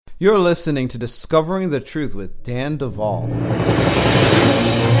You're listening to Discovering the Truth with Dan Duvall.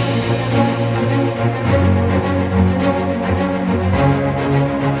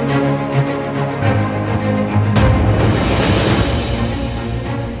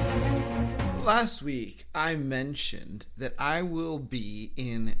 Last week, I mentioned that I will be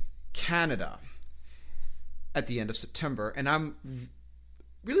in Canada at the end of September, and I'm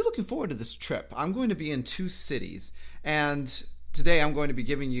really looking forward to this trip. I'm going to be in two cities, and today I'm going to be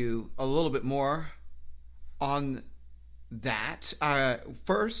giving you a little bit more on that.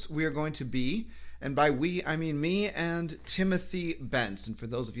 First, we are going to be, and by we, I mean me and Timothy Bentz. And for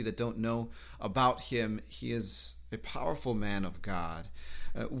those of you that don't know about him, he is a powerful man of God.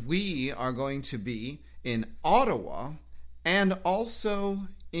 We are going to be in Ottawa and also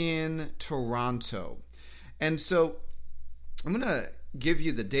in Toronto. And so I'm going to give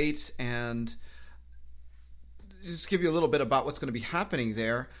you the dates and just give you a little bit about what's going to be happening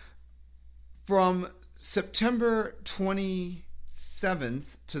there. From September 27th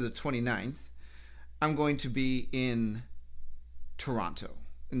to the 29th, I'm going to be in Toronto,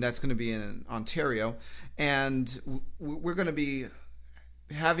 and that's going to be in Ontario. And we're going to be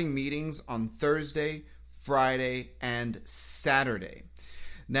having meetings on Thursday, Friday, and Saturday.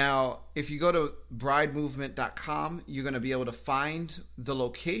 Now, if you go to bridemovement.com, you're going to be able to find the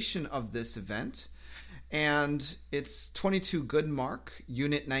location of this event. And it's 22 Goodmark,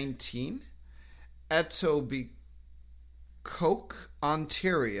 Unit 19, Etobicoke,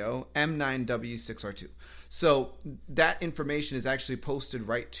 Ontario, M9W6R2. So that information is actually posted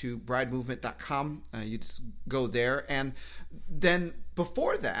right to bridemovement.com. You just go there. And then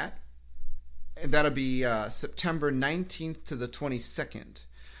before that, that'll be September 19th to the 22nd.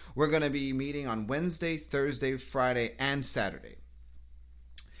 We're going to be meeting on Wednesday, Thursday, Friday, and Saturday.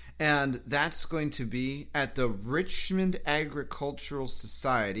 And that's going to be at the Richmond Agricultural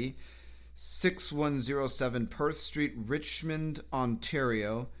Society, 6107 Perth Street, Richmond,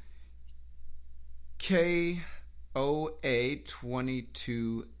 Ontario, KOA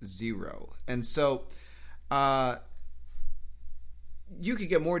 220. And so you can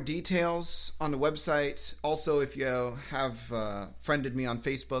get more details on the website. Also, if you have friended me on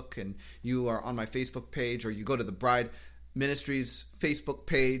Facebook and you are on my Facebook page, or you go to the Bride Ministries Facebook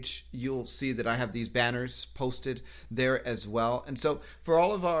page, you'll see that I have these banners posted there as well. And so for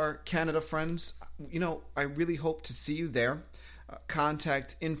all of our Canada friends, I really hope to see you there.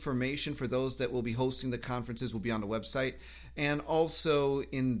 Contact information for those that will be hosting the conferences will be on the website and also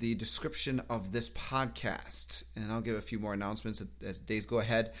in the description of this podcast. And I'll give a few more announcements as days go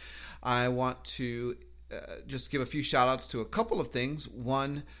ahead. I want to just give a few shout outs to a couple of things.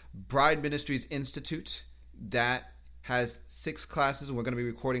 One, Bride Ministries Institute, that has 6 classes, and we're going to be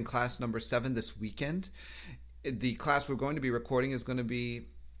recording class number 7 this weekend. The class we're going to be recording is going to be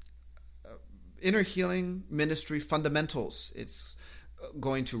Inner Healing Ministry Fundamentals. It's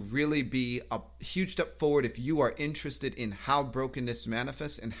going to really be a huge step forward if you are interested in how brokenness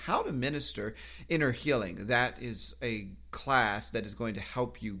manifests and how to minister inner healing. That is a class that is going to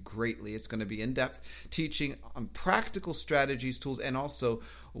help you greatly. It's going to be in-depth teaching on practical strategies, tools, and also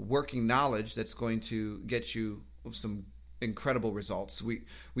working knowledge that's going to get you some incredible results. We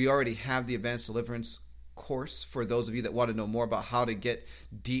already have the Advanced Deliverance course for those of you that want to know more about how to get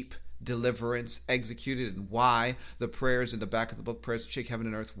deep deliverance executed and why the prayers in the back of the book, Prayers to Shake Heaven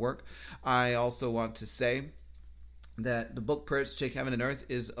and Earth, work. I also want to say that the book Prayers to Shake Heaven and Earth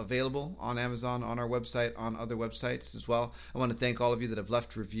is available on Amazon, on our website, on other websites as well. I want to thank all of you that have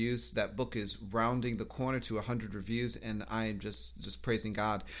left reviews. That book is rounding the corner to 100 reviews, and I am just praising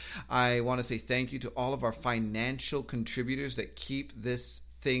God. I want to say thank you to all of our financial contributors that keep this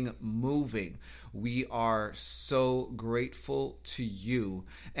thing moving. We are so grateful to you.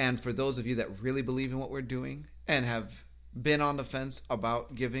 And for those of you that really believe in what we're doing and have been on the fence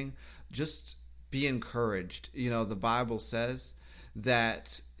about giving, just be encouraged. The Bible says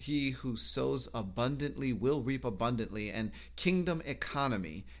that he who sows abundantly will reap abundantly, and kingdom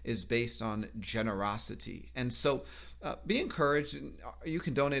economy is based on generosity. And so be encouraged. You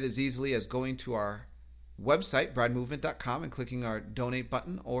can donate as easily as going to our website, bridemovement.com, and clicking our donate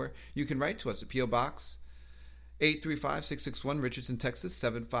button, or you can write to us at P.O. Box 835-661, Richardson, Texas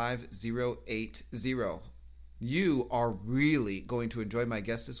 75080. You are really going to enjoy my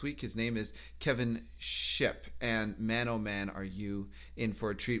guest this week. His name is Kevin Shipp, and man, oh man, are you in for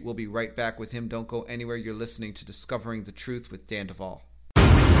a treat. We'll be right back with him. Don't go anywhere. You're listening to Discovering the Truth with Dan Duvall.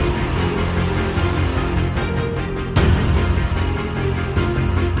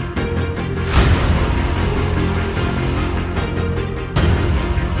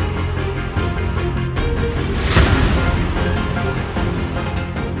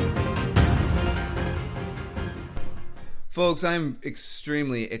 Folks, I'm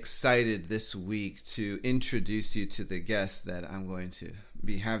extremely excited this week to introduce you to the guest that I'm going to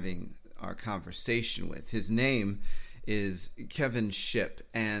be having our conversation with. His name is Kevin Shipp,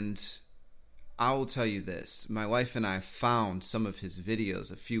 and I will tell you this. My wife and I found some of his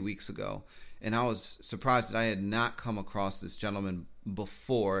videos a few weeks ago, and I was surprised that I had not come across this gentleman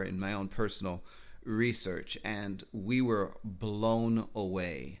before in my own personal research, and we were blown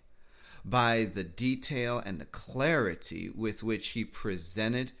away by the detail and the clarity with which he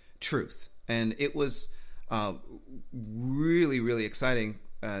presented truth. And it was really, really exciting.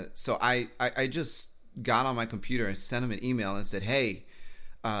 So I just got on my computer and sent him an email and said, hey,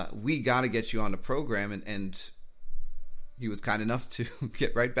 we got to get you on the program. And he was kind enough to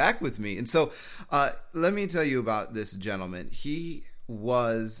get right back with me. And so let me tell you about this gentleman. He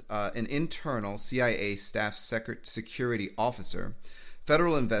was an internal CIA staff security officer,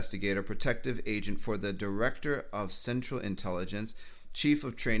 federal investigator, protective agent for the Director of Central Intelligence, Chief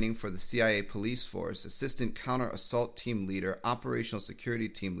of Training for the CIA Police Force, Assistant Counter-Assault Team Leader, Operational Security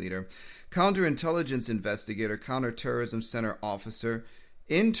Team Leader, Counterintelligence Investigator, Counterterrorism Center Officer,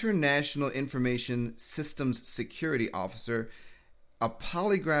 International Information Systems Security Officer, a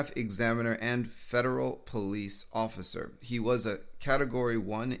polygraph examiner, and federal police officer. He was a Category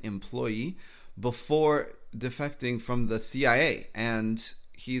 1 employee before defecting from the CIA, and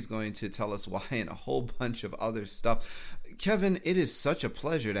he's going to tell us why and a whole bunch of other stuff. Kevin, it is such a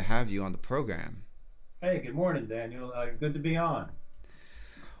pleasure to have you on the program. Hey, good morning, Daniel. Good to be on.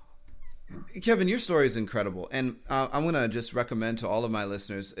 Kevin, your story is incredible, and I'm going to just recommend to all of my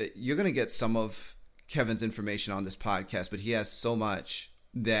listeners, you're going to get some of Kevin's information on this podcast, but he has so much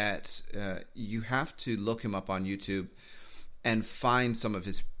that you have to look him up on YouTube and find some of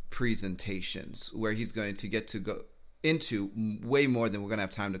his presentations where he's going to get to go into way more than we're going to have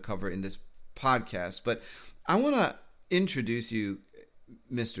time to cover in this podcast. But I want to introduce you,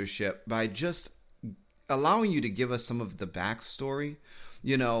 Mr. Shipp, by just allowing you to give us some of the backstory.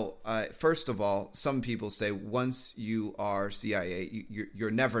 You know, first of all, some people say once you are CIA,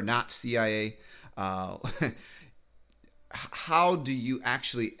 you're never not CIA. How do you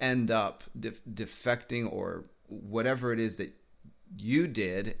actually end up defecting or whatever it is that you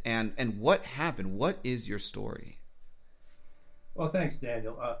did, and what happened? What is your story? Well, thanks,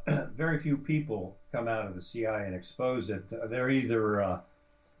 Daniel. Very few people come out of the CIA and expose it. They're either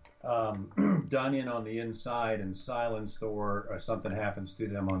done in on the inside and silenced, or something happens to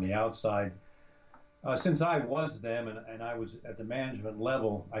them on the outside. Since I was them and I was at the management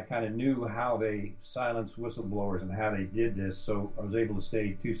level, I kind of knew how they silenced whistleblowers and how they did this, so I was able to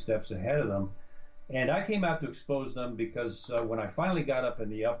stay 2 steps ahead of them. And I came out to expose them because when I finally got up in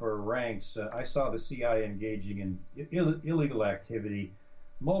the upper ranks, I saw the CIA engaging in illegal activity,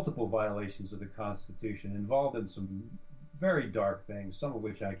 multiple violations of the Constitution, involved in some very dark things, some of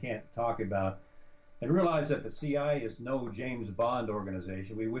which I can't talk about, and realized that the CIA is no James Bond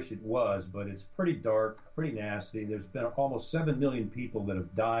organization. We wish it was, but it's pretty dark, pretty nasty. There's been almost 7 million people that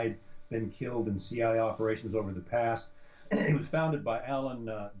have died, been killed in CIA operations over the past. It was founded by Alan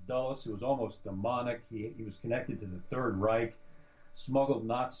Dulles, who was almost demonic. He was connected to the Third Reich, smuggled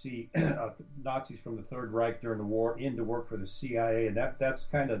Nazis from the Third Reich during the war in to work for the CIA, and that's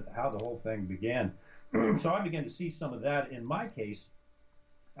kind of how the whole thing began. So I began to see some of that. In my case,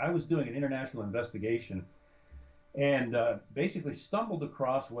 I was doing an international investigation and basically stumbled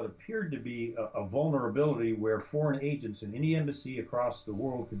across what appeared to be a vulnerability where foreign agents in any embassy across the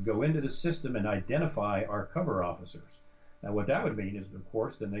world could go into the system and identify our cover officers. Now, what that would mean is, of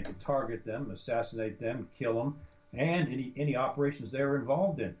course, then they could target them, assassinate them, kill them, and any operations they were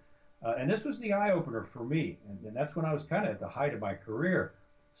involved in. And this was the eye-opener for me, and that's when I was kind of at the height of my career.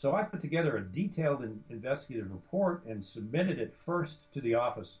 So I put together a detailed investigative report and submitted it first to the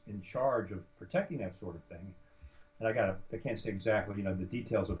office in charge of protecting that sort of thing. And I can't say exactly, the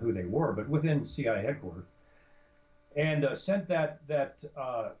details of who they were, but within CIA headquarters. And sent that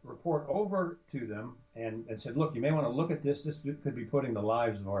report over to them and said, look, you may want to look at this. This could be putting the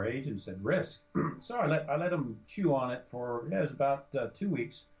lives of our agents at risk. So I let them chew on it for, it was about 2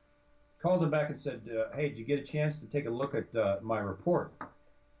 weeks. Called them back and said, hey, did you get a chance to take a look at my report?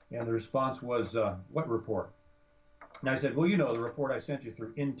 And the response was, what report? And I said, well, the report I sent you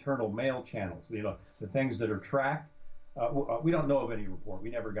through internal mail channels, the things that are tracked. We don't know of any report. We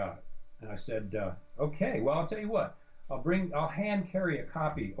never got it. And I said, okay, well, I'll tell you what. I'll hand carry a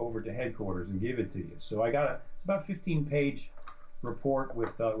copy over to headquarters and give it to you. So I got about 15-page report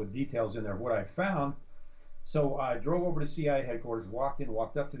with details in there of what I found. So I drove over to CIA headquarters, walked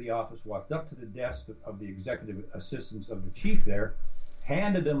up to the office, walked up to the desk of the executive assistants of the chief there,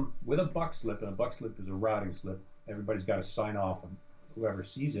 handed them with a buck slip, and a buck slip is a routing slip, everybody's got to sign off on whoever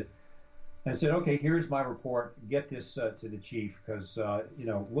sees it. And said, okay, here's my report. Get this to the chief because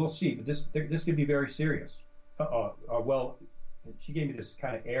we'll see. But this could be very serious. Well, she gave me this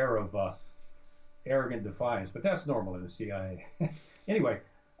kind of air of arrogant defiance, but that's normal in the CIA. Anyway,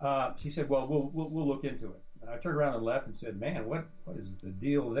 she said, well, we'll look into it. And I turned around and left and said, man, what is the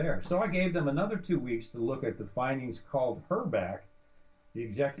deal there? So I gave them another 2 weeks to look at the findings, called her back, the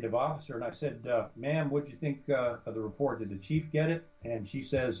executive officer, and I said, ma'am, what'd you think of the report? Did the chief get it? And she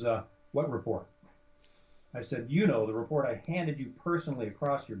says, what report? I said, the report I handed you personally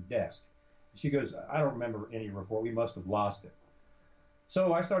across your desk. She goes, I don't remember any report. We must have lost it.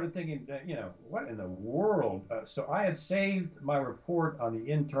 So I started thinking, what in the world? So I had saved my report on the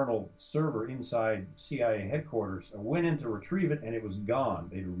internal server inside CIA headquarters. I went in to retrieve it, and it was gone.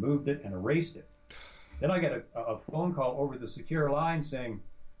 They'd removed it and erased it. Then I got a phone call over the secure line saying,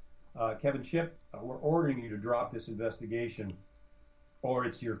 Kevin Shipp, we're ordering you to drop this investigation, or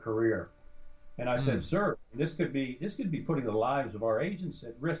it's your career. And I said, sir, this could be putting the lives of our agents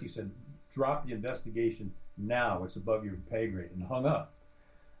at risk. He said, drop the investigation now. It's above your pay grade, and hung up.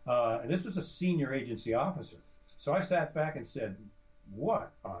 And this was a senior agency officer. So I sat back and said,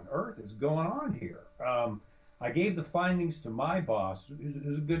 what on earth is going on here? I gave the findings to my boss,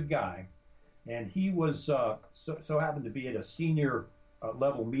 who's a good guy, and he was so happened to be at a senior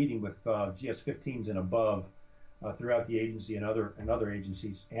level meeting with GS-15s and above throughout the agency and other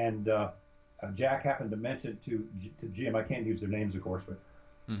agencies. And Jack happened to mention to Jim, I can't use their names, of course,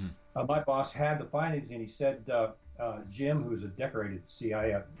 but my boss had the findings, and he said, Jim, who's a decorated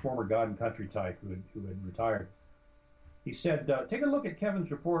CIA, former God and Country type who had retired, he said, take a look at Kevin's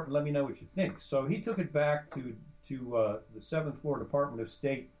report and let me know what you think. So he took it back to the 7th Floor Department of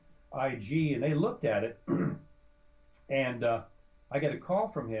State IG, and they looked at it, and I get a call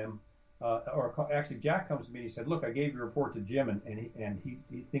from him, actually Jack comes to me and he said, look, I gave your report to Jim, and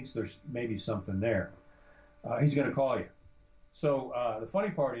he thinks there's maybe something there. He's going to call you. So the funny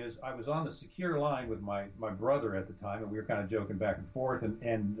part is I was on the secure line with my brother at the time, and we were kind of joking back and forth,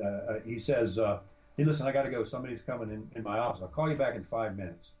 and he says, hey, listen, I got to go. Somebody's coming in my office. I'll call you back in 5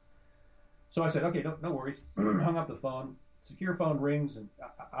 minutes. So I said, okay, no worries. Hung up the phone. Secure phone rings, and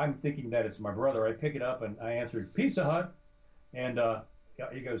I'm thinking that it's my brother. I pick it up, and I answered, Pizza Hut. And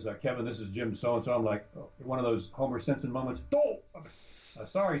he goes, Kevin, this is Jim so-and-so. I'm like, one of those Homer Simpson moments. Oh,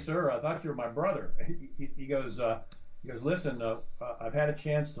 sorry, sir. I thought you were my brother. He goes, listen, I've had a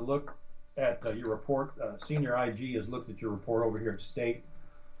chance to look at your report. Senior IG has looked at your report over here at State,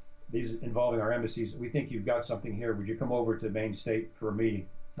 these involving our embassies. We think you've got something here. Would you come over to Maine State for a meeting?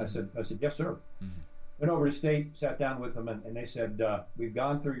 I said, yes, sir. Went over to State, sat down with them, and they said, we've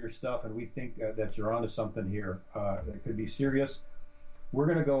gone through your stuff, and we think that you're onto something here that could be serious. We're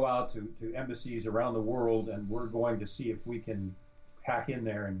going to go out to embassies around the world, and we're going to see if we can hack in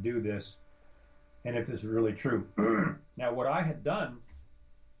there and do this, and if this is really true. Now, what I had done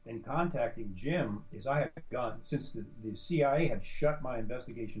in contacting Jim is I had gone, since the CIA had shut my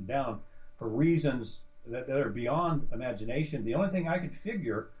investigation down for reasons that are beyond imagination, the only thing I could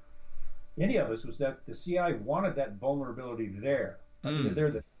figure, any of us, was that the CIA wanted that vulnerability there.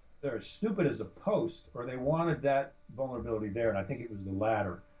 Either they're as stupid as a post, or they wanted that vulnerability there, and I think it was the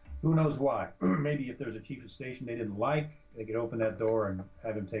latter. Who knows why? Maybe if there's a chief of station they didn't like, they could open that door and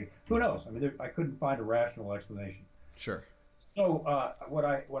have him take. Who knows? I mean, I couldn't find a rational explanation. Sure. So what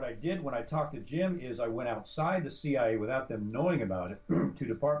I did when I talked to Jim is I went outside the CIA without them knowing about it to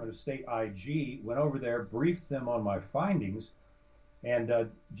Department of State IG, went over there, briefed them on my findings, and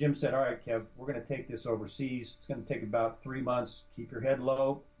Jim said, all right, Kev, we're going to take this overseas. It's going to take about 3 months. Keep your head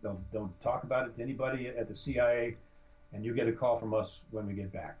low. Don't talk about it to anybody at the CIA, and you get a call from us when we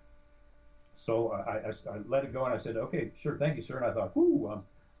get back. So I let it go, and I said, okay, sure, thank you, sir. And I thought, whoo,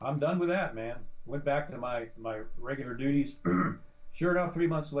 I'm done with that, man. Went back to my regular duties. Sure enough, 3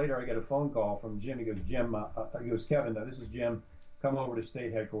 months later, I get a phone call from Jim. He goes, he goes, Kevin, this is Jim. Come over to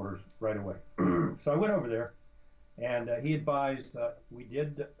state headquarters right away. So I went over there, and he advised we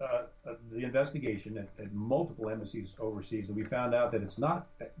did the investigation at multiple embassies overseas, and we found out that it's not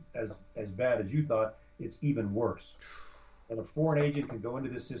as bad as you thought. It's even worse. That a foreign agent can go into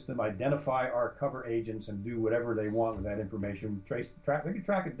this system, identify our cover agents, and do whatever they want with that information. They can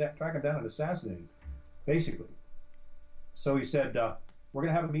track them down and assassinate them, basically. So he said, we're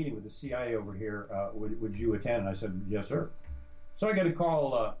going to have a meeting with the CIA over here. Would you attend? And I said, yes, sir. So I get a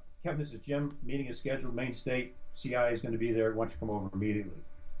call, Kevin, this is Jim. Meeting is scheduled, Maine State. CIA is going to be there. Why don't you come over immediately?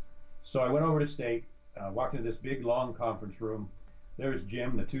 So I went over to State, walked into this big, long conference room. There's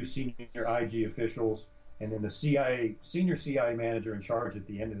Jim, the two senior IG officials, and then the senior CIA manager in charge at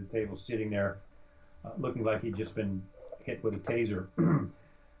the end of the table sitting there. looking like he'd just been hit with a taser.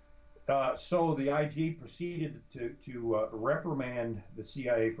 So the IG proceeded to reprimand the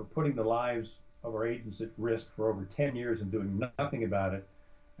CIA for putting the lives of our agents at risk for over 10 years and doing nothing about it,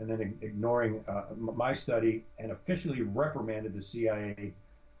 and then ignoring my study, and officially reprimanded the CIA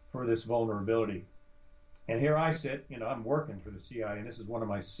for this vulnerability. And here I sit, I'm working for the CIA, and this is one of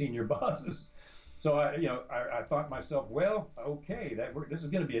my senior bosses. So I thought to myself, well, okay, this is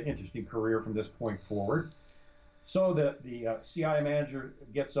going to be an interesting career from this point forward. So the CIA manager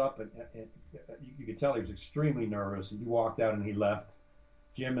gets up, and you could tell he was extremely nervous, and he walked out and he left.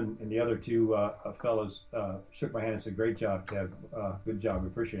 Jim and the other two fellows shook my hand and said, "Great job, Kev. Good job. We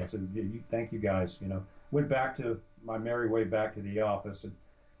appreciate it." I said, "Thank you guys." Went back to my merry way back to the office,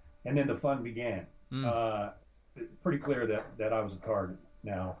 and then the fun began. Pretty clear that I was a target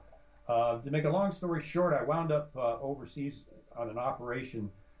now. To make a long story short, I wound up overseas on an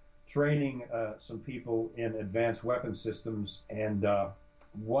operation training some people in advanced weapon systems, and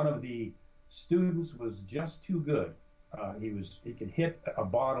one of the students was just too good. He could hit a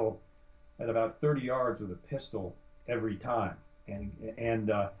bottle at about 30 yards with a pistol every time,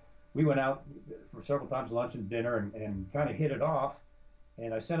 and we went out for several times, lunch and dinner, and kind of hit it off.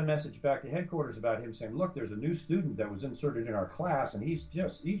 And I sent a message back to headquarters about him saying, "Look, there's a new student that was inserted in our class, and he's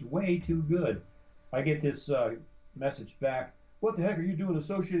way too good." I get this message back: "What the heck are you doing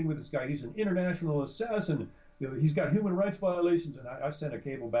associating with this guy? He's an international assassin. He's got human rights violations." And I sent a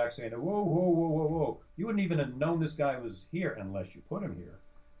cable back saying, "Whoa, whoa, whoa, whoa, whoa. You wouldn't even have known this guy was here unless you put him here,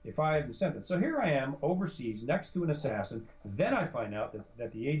 if I hadn't sent it." So here I am overseas next to an assassin. Then I find out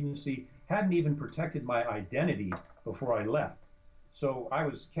that the agency hadn't even protected my identity before I left. So I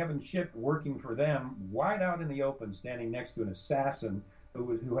was Kevin Shipp working for them, wide out in the open, standing next to an assassin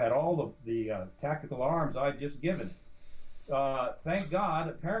who had all of the tactical arms I'd just given. Thank God,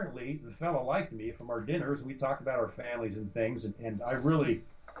 apparently, the fellow liked me from our dinners. We talked about our families and things, and I really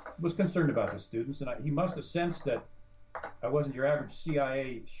was concerned about the students. And he must have sensed that I wasn't your average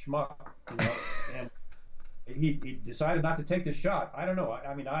CIA schmuck, and he decided not to take the shot. I don't know.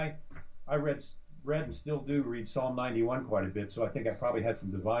 I read and still do read Psalm 91 quite a bit, so I think I probably had some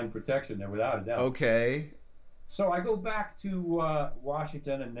divine protection there without a doubt. Okay. So I go back to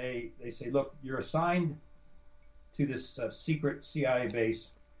Washington, and they say, "Look, you're assigned to this secret CIA base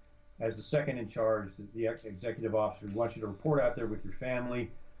as the second in charge, the executive officer. We want you to report out there with your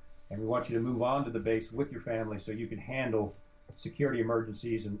family, and we want you to move on to the base with your family so you can handle security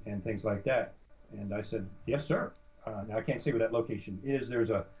emergencies and things like that." And I said, "Yes, sir." Now, I can't say where that location is.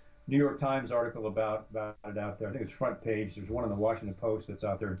 There's a New York Times article about it out there. I think it's front page. There's one in the Washington Post that's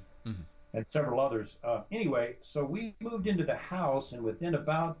out there, and several others. Anyway, so we moved into the house, and within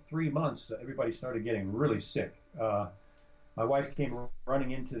about 3 months, everybody started getting really sick. My wife came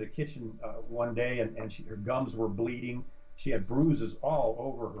running into the kitchen one day, and her gums were bleeding. She had bruises all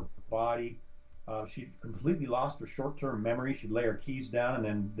over her body. She completely lost her short-term memory. She'd lay her keys down,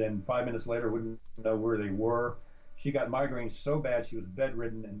 and then 5 minutes later wouldn't know where they were. She got migraines so bad she was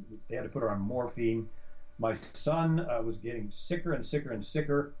bedridden, and they had to put her on morphine. My son was getting sicker and sicker and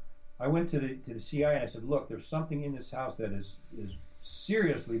sicker. I went to the CIA and I said, "Look, there's something in this house that is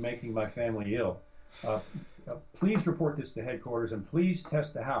seriously making my family ill. Please report this to headquarters, and please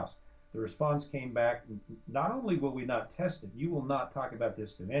test the house." The response came back: "Not only will we not test it, you will not talk about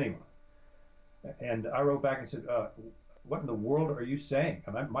this to anyone." And I wrote back and said, "What in the world are you saying?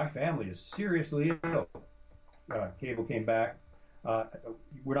 My family is seriously ill." Cable came back.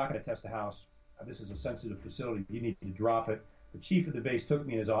 "We're not going to test the house. This is a sensitive facility. You need to drop it." The chief of the base took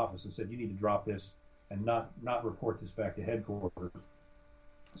me in his office and said, "You need to drop this and not report this back to headquarters."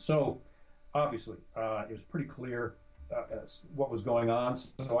 So obviously, it was pretty clear what was going on.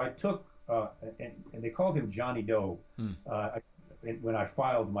 So I took, and they called him Johnny Doe. When I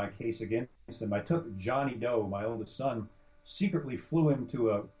filed my case against him, I took Johnny Doe, my oldest son, secretly flew him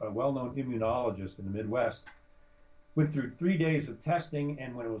to a well-known immunologist in the Midwest. Went through 3 days of testing,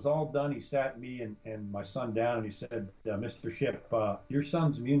 and when it was all done, he sat me and my son down, and he said, "Mr. Shipp, your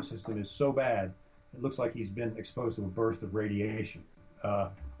son's immune system is so bad, it looks like he's been exposed to a burst of radiation,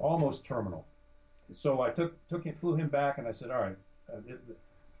 almost terminal." So I flew him back, and I said, "All right,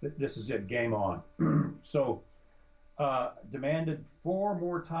 this is it, game on." So demanded 4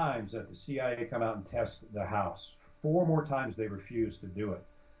 more times that the CIA come out and test the house. 4 more times they refused to do it.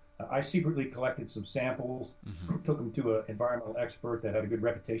 I secretly collected some samples, took them to an environmental expert that had a good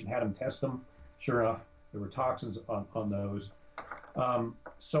reputation, had him test them. Sure enough, there were toxins on those.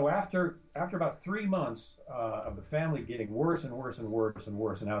 So after about 3 months of the family getting worse and worse and worse and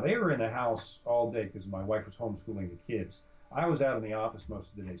worse, and now they were in the house all day because my wife was homeschooling the kids. I was out in the office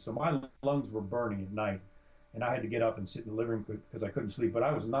most of the day, so my lungs were burning at night, and I had to get up and sit in the living room because I couldn't sleep. But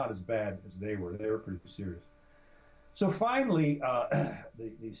I was not as bad as they were. They were pretty serious. So finally,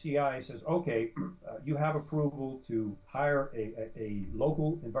 the CIA says, okay, you have approval to hire a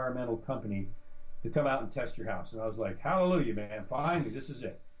local environmental company to come out and test your house. And I was like, hallelujah, man, finally, this is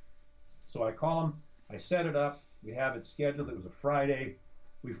it. So I call them, I set it up, we have it scheduled. It was a Friday.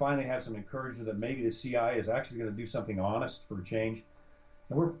 We finally have some encouragement that maybe the CIA is actually going to do something honest for a change.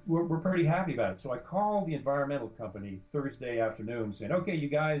 And we're pretty happy about it. So I called the environmental company Thursday afternoon saying, okay, you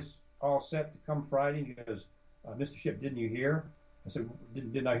guys all set to come Friday? And he goes, Mr. Shipp, didn't you hear? I said,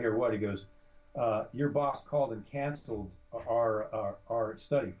 didn't I hear what? He goes, your boss called and canceled our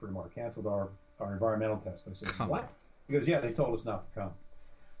study for tomorrow, canceled our environmental test. I said, what? He goes, yeah, they told us not to come.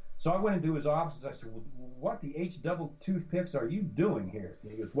 So I went into his office. I said, well, what the H-double toothpicks are you doing here?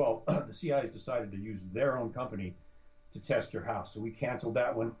 And he goes, well, the CIA has decided to use their own company to test your house. So we canceled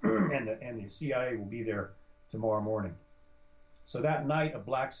that one, and the CIA will be there tomorrow morning. So that night, a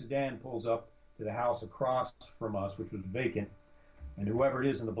black sedan pulls up to the house across from us, which was vacant. And whoever it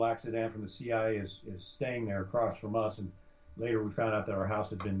is in the black sedan from the CIA is staying there across from us. And later we found out that our house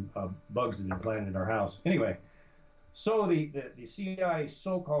had been, bugs had been planted in our house. Anyway, so the CIA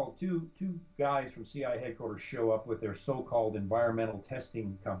so-called, two guys from CIA headquarters show up with their so-called environmental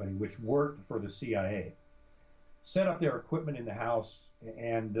testing company, which worked for the CIA, set up their equipment in the house,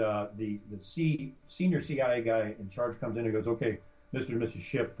 and the senior CIA guy in charge comes in and goes, okay, Mr. and Mrs.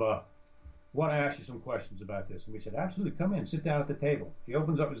 Shipp, want to ask you some questions about this. And we said, absolutely, come in, sit down at the table. He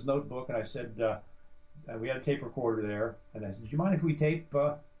opens up his notebook, and I said, we had a tape recorder there, and I said, do you mind if we tape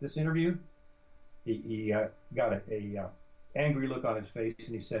this interview? He got a angry look on his face,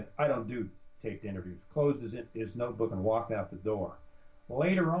 and he said, I don't do taped interviews. Closed his notebook and walked out the door.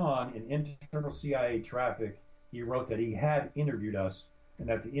 Later on, in internal CIA traffic, he wrote that he had interviewed us and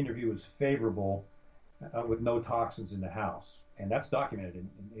that the interview was favorable with no toxins in the house. And that's documented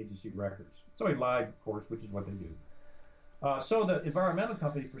in agency records. So he lied, of course, which is what they do. So the environmental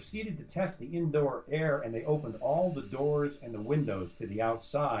company proceeded to test the indoor air, and they opened all the doors and the windows to the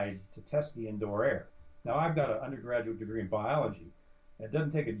outside to test the indoor air. Now, I've got an undergraduate degree in biology. It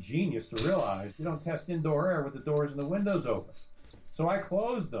doesn't take a genius to realize you don't test indoor air with the doors and the windows open. So I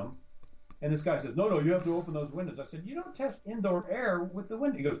closed them, and this guy says, no, you have to open those windows. I said, you don't test indoor air with the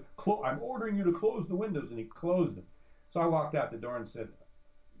window. He goes, I'm ordering you to close the windows, and he closed them. So I walked out the door and said,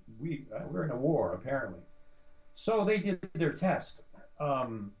 we're in a war, apparently. So they did their test.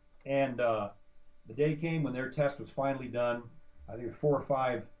 And the day came when their test was finally done. I think 4 or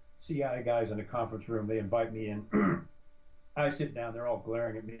 5 CIA guys in a conference room. They invite me in. I sit down. They're all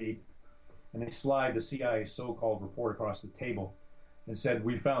glaring at me. And they slide the CIA so-called report across the table and said,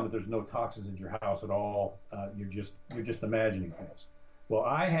 we found that there's no toxins in your house at all. You're just imagining things. Well,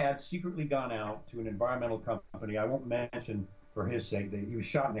 I had secretly gone out to an environmental company. I won't mention for his sake. He was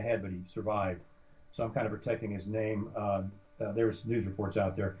shot in the head, but he survived. So I'm kind of protecting his name. There's news reports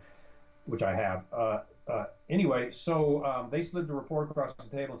out there, which I have. Anyway, so they slid the report across the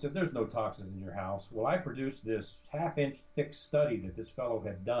table and said, there's no toxins in your house. Well, I produced this half-inch thick study that this fellow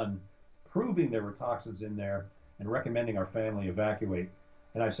had done, proving there were toxins in there and recommending our family evacuate.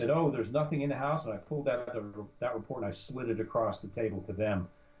 And I said, there's nothing in the house. And I pulled that report and I slid it across the table to them.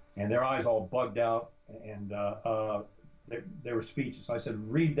 And their eyes all bugged out and they were speechless. I said,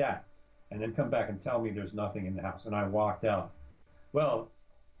 read that and then come back and tell me there's nothing in the house. And I walked out. Well,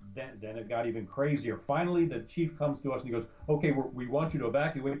 then it got even crazier. Finally, the chief comes to us and he goes, okay, we want you to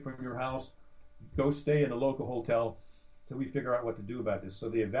evacuate from your house. Go stay in a local hotel till we figure out what to do about this. So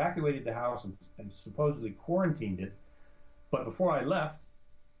they evacuated the house and supposedly quarantined it. But before I left,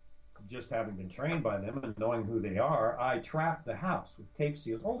 just having been trained by them and knowing who they are, I trapped the house with tape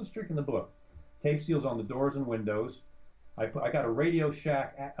seals, oldest trick in the book, tape seals on the doors and windows. I got a Radio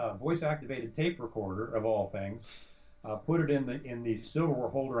Shack voice-activated tape recorder, of all things, put it in the silverware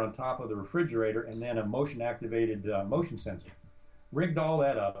holder on top of the refrigerator, and then a motion-activated motion sensor. Rigged all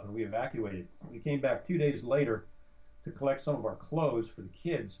that up, and we evacuated. We came back 2 days later to collect some of our clothes for the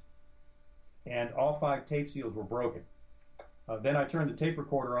kids, and all 5 tape seals were broken. Then I turned the tape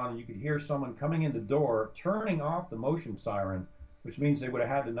recorder on, and you could hear someone coming in the door, turning off the motion siren, which means they would have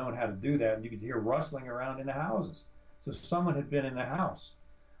had to know how to do that, and you could hear rustling around in the houses. So someone had been in the house.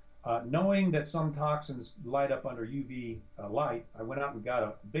 Knowing that some toxins light up under UV light, I went out and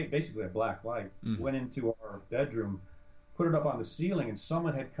got basically a black light, went into our bedroom, put it up on the ceiling, and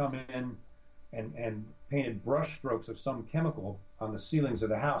someone had come in and painted brush strokes of some chemical on the ceilings of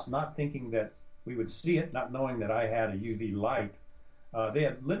the house, not thinking that we would see it, not knowing that I had a UV light They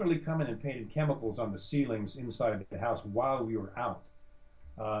had literally come in and painted chemicals on the ceilings inside the house while we were out.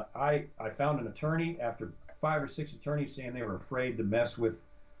 I found an attorney after 5 or 6 attorneys saying they were afraid to mess with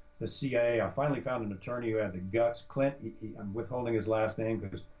the CIA. I finally found an attorney who had the guts. Clint, I'm withholding his last name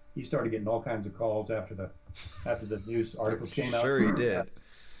because he started getting all kinds of calls after the news articles came out. Sure he did.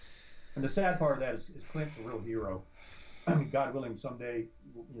 And the sad part of that is Clint's a real hero. I mean, God willing, someday,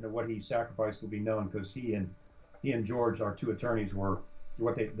 what he sacrificed will be known, because he and George, our 2 attorneys, were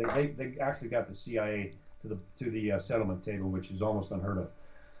what they actually got the CIA to the settlement table, which is almost unheard of.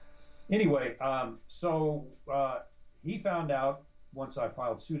 Anyway, so he found out once I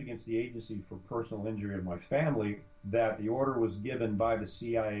filed suit against the agency for personal injury of my family that the order was given by the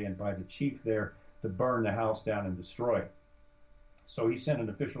CIA and by the chief there to burn the house down and destroy it. So he sent an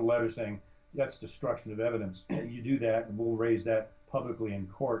official letter saying, that's destruction of evidence. You do that and we'll raise that publicly in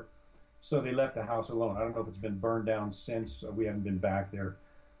court. So they left the house alone. I don't know if it's been burned down since. We haven't been back there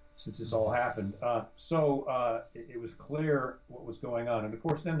since this all happened. It was clear what was going on. And of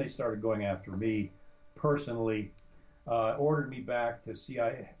course, then they started going after me personally, ordered me back to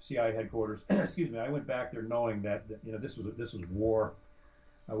CIA headquarters. Excuse me. I went back there knowing that this was war.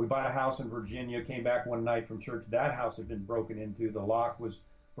 We bought a house in Virginia, came back one night from church. That house had been broken into. The lock was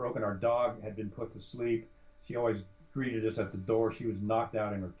broken. Our dog had been put to sleep. She always greeted us at the door. She was knocked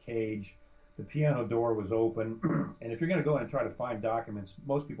out in her cage. The piano door was open. And if you're going to go in and try to find documents,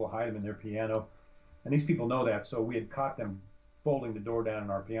 most people hide them in their piano. And these people know that. So we had caught them folding the door down in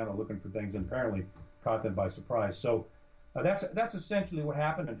our piano looking for things, and apparently caught them by surprise. So that's essentially what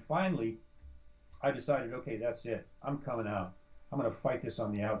happened. And finally, I decided, okay, that's it. I'm coming out. I'm going to fight this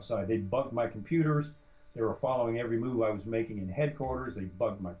on the outside. They bugged my computers. They were following every move I was making in headquarters. They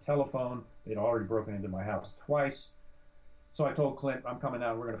bugged my telephone. They'd already broken into my house twice. So I told Clint, I'm coming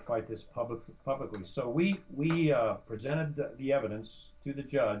out. We're going to fight this publicly. So we presented the evidence to the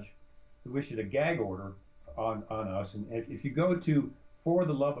judge, who issued a gag order on us. And if you go to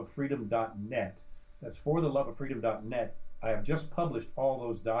fortheloveoffreedom.net, that's fortheloveoffreedom.net, I have just published all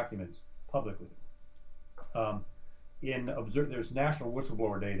those documents publicly. There's National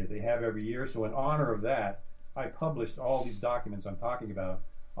Whistleblower Day they have every year. So in honor of that, I published all these documents I'm talking about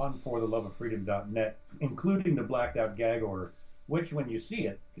on fortheloveoffreedom.net, including the blacked out gag order, which when you see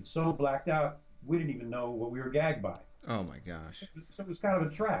it, it's so blacked out, we didn't even know what we were gagged by. Oh my gosh. So it was kind of a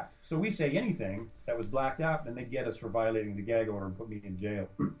trap. So we say anything that was blacked out, and they get us for violating the gag order and put me in jail.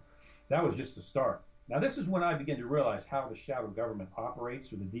 That was just the start. Now this is when I began to realize how the shadow government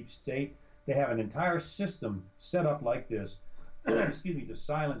operates, or the deep state. They have an entire system set up like this, to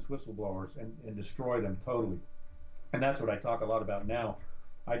silence whistleblowers and destroy them totally. And that's what I talk a lot about now.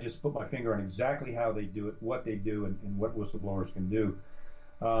 I just put my finger on exactly how they do it, what they do, and what whistleblowers can do.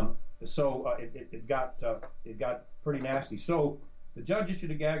 It got pretty nasty. So the judge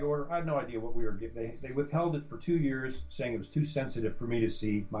issued a gag order. I had no idea what we were getting. They withheld it for 2 years, saying it was too sensitive for me to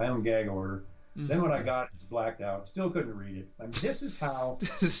see, my own gag order. Mm-hmm. Then when I got it, it's blacked out. Still couldn't read it. I mean, this is how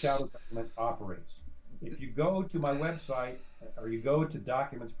the shadow government operates. If you go to my website, or you go to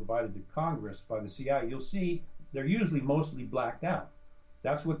documents provided to Congress by the CIA, you'll see they're usually mostly blacked out.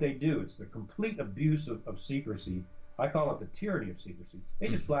 That's what they do. It's the complete abuse of secrecy. I call it the tyranny of secrecy. They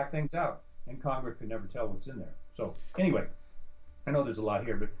just black things out, and Congress can never tell what's in there. So anyway, I know there's a lot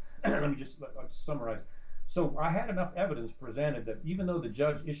here, but let me just summarize. So I had enough evidence presented that even though the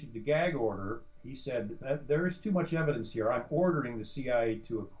judge issued the gag order, he said that there is too much evidence here. I'm ordering the CIA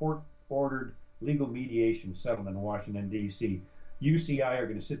to a court-ordered legal mediation settlement in Washington, D.C. UCI are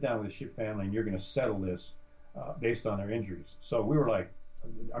going to sit down with the Schiff family, and you're going to settle this based on their injuries. So we were like,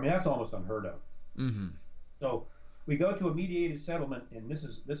 I mean, that's almost unheard of. Mm-hmm. So we go to a mediated settlement, and this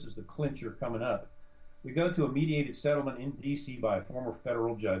is the clincher coming up. We go to a mediated settlement in D.C. by a former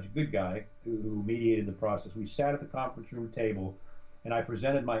federal judge, good guy, who mediated the process. We sat at the conference room table, and I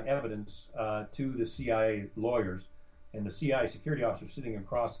presented my evidence to the CIA lawyers, and the CIA security officer sitting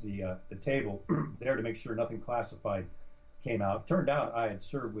across the table there to make sure nothing classified came out. Turned out I had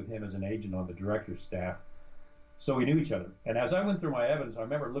served with him as an agent on the director's staff, so we knew each other. And as I went through my evidence, I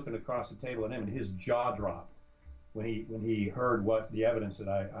remember looking across the table at him, and his jaw dropped when he heard what the evidence that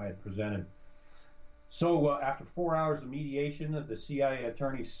I had presented. So after 4 hours of mediation, the CIA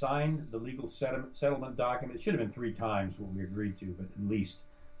attorney signed the legal settlement document. It should have been 3 times what we agreed to, but at least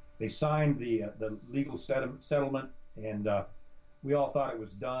they signed the legal settlement, and we all thought it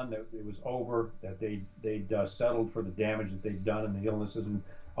was done, that it was over, that they'd settled for the damage that they'd done and the illnesses, and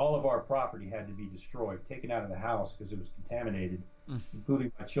all of our property had to be destroyed, taken out of the house because it was contaminated,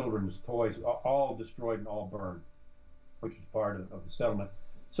 including my children's toys, all destroyed and all burned, which was part of the settlement.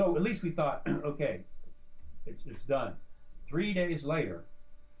 So at least we thought, okay, it's done. 3 days later,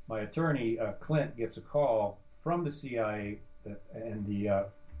 my attorney, Clint, gets a call from the CIA, and the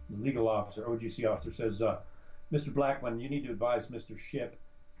legal officer, OGC officer, says, Mr. Blackman, you need to advise Mr. Shipp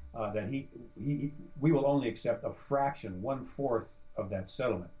that we will only accept a fraction, 1/4 of that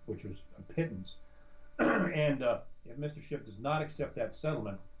settlement, which was a pittance. And if Mr. Shipp does not accept that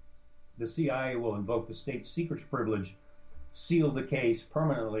settlement, the CIA will invoke the state secrets privilege, seal the case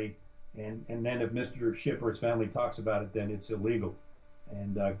permanently, and then if Mr. Shipp or his family talks about it, then it's illegal.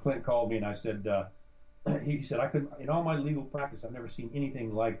 And Clint called me, and I said, he said, in all my legal practice, I've never seen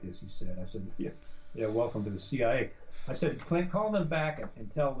anything like this, he said. I said, yeah, welcome to the CIA. I said, Clint, call them back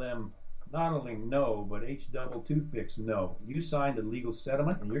and tell them not only no, but H-double toothpicks no. You signed a legal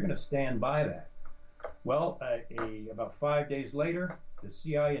settlement, and you're going to stand by that. Well, about 5 days later, the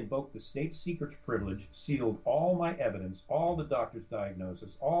CIA invoked the state secrets privilege, sealed all my evidence, all the doctor's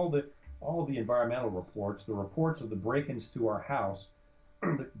diagnosis, all the environmental reports, the reports of the break-ins to our house,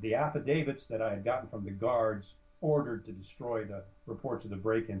 the affidavits that I had gotten from the guards ordered to destroy the reports of the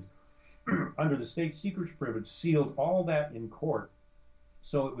break-ins, under the state secrets privilege, sealed all that in court.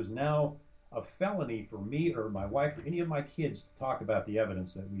 So it was now a felony for me or my wife or any of my kids to talk about the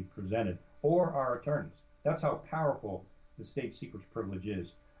evidence that we presented, or our attorneys. That's how powerful the state secrets privilege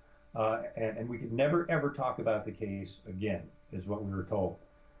is. And we could never, ever talk about the case again, is what we were told.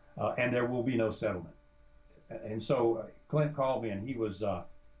 And there will be no settlement. And so Clint called me, and he was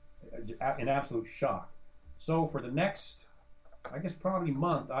in absolute shock. So for the next, I guess, probably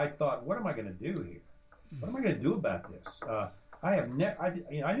month, I thought, what am I going to do here? What am I going to do about this? I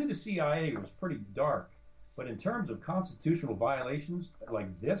knew the CIA was pretty dark, but in terms of constitutional violations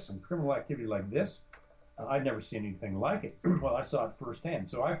like this and criminal activity like this, I'd never seen anything like it. Well, I saw it firsthand.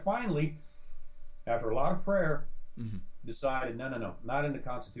 So I finally, after a lot of prayer, decided, no, not in the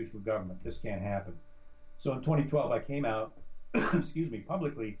constitutional government. This can't happen. So in 2012, I came out,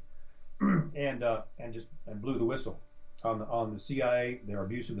 publicly, and blew the whistle on the CIA, their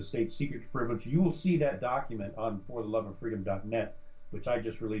abuse of the state secrets privilege. You will see that document on fortheloveoffreedom.net, which I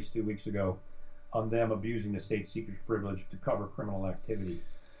just released 2 weeks ago, on them abusing the state secrets privilege to cover criminal activity.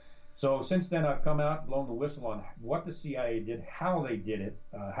 So since then, I've come out, blown the whistle on what the CIA did, how they did it,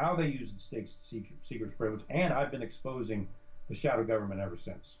 how they used the state secrets privilege, and I've been exposing the shadow government ever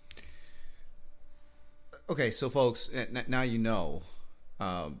since. Okay, so folks, now you know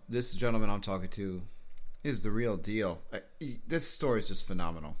this gentleman I'm talking to is the real deal. This story is just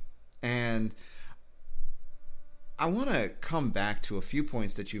phenomenal. And I want to come back to a few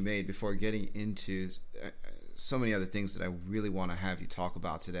points that you made before getting into so many other things that I really want to have you talk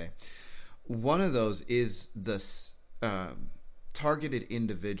about today. One of those is the targeted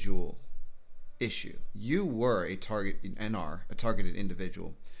individual issue. You were a target and are a targeted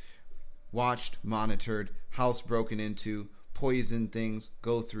individual. Watched, monitored, house broken into, poisoned things,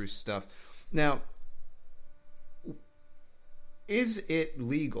 go through stuff. Now, is it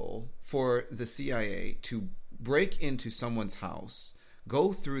legal for the CIA to break into someone's house,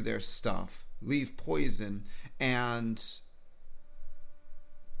 go through their stuff, leave poison, and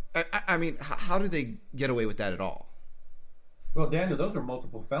I mean, how do they get away with that at all? Well, Daniel, those are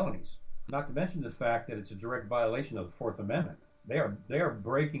multiple felonies, not to mention the fact that it's a direct violation of the Fourth Amendment. They are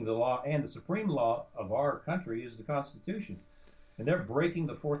breaking the law, and the supreme law of our country is the Constitution. And they're breaking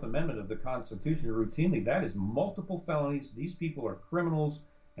the Fourth Amendment of the Constitution routinely. That is multiple felonies. These people are criminals,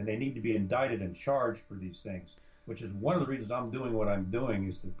 and they need to be indicted and charged for these things, which is one of the reasons I'm doing what I'm doing,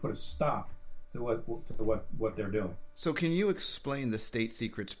 is to put a stop to what they're doing. So can you explain the state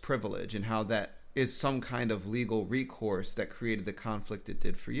secrets privilege and how that is some kind of legal recourse that created the conflict it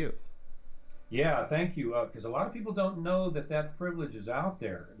did for you? Yeah, thank you. Because a lot of people don't know that privilege is out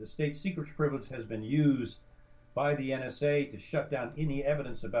there. The state secrets privilege has been used by the NSA to shut down any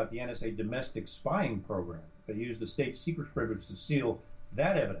evidence about the NSA domestic spying program. They used the state secrets privilege to seal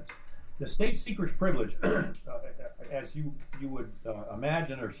that evidence. The state secrets privilege, as you would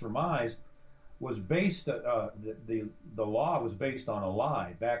imagine or surmise, was based. The law was based on a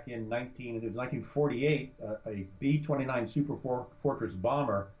lie. Back in 1948, a B-29 Super Fortress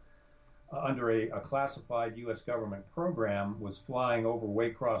bomber under a classified U.S. government program was flying over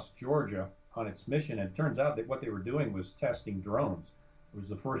Waycross, Georgia, on its mission. And it turns out that what they were doing was testing drones. It was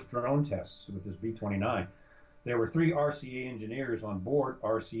the first drone tests with this B-29. There were 3 RCA engineers on board.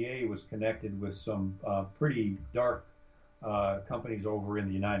 RCA was connected with some pretty dark companies over in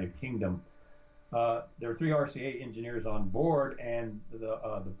the United Kingdom. There were 3 RCA engineers on board, and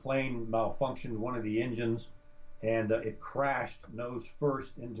the plane malfunctioned one of the engines, and it crashed nose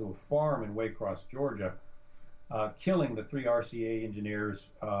first into a farm in Waycross, Georgia. killing the 3 RCA engineers.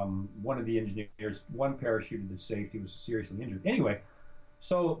 One of the engineers, one parachuted to safety, was seriously injured. Anyway,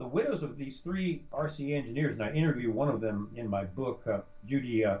 so the widows of these 3 RCA engineers, and I interview one of them in my book,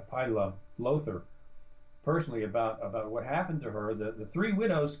 Judy Pila Lothar, personally about what happened to her. The 3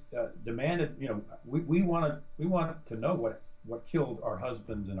 widows demanded, we want to know what killed our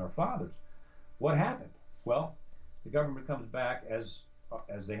husbands and our fathers. What happened? Well, the government comes back as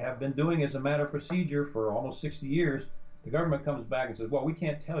they have been doing as a matter of procedure for almost 60 years. The government comes back and says, well, we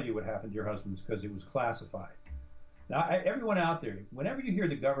can't tell you what happened to your husbands because it was classified. Now, everyone out there, whenever you hear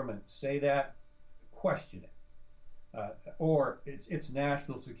the government say that, question it. Or it's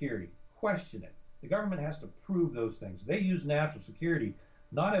national security. Question it. The government has to prove those things. They use national security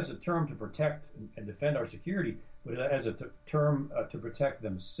not as a term to protect and defend our security, but as a term to protect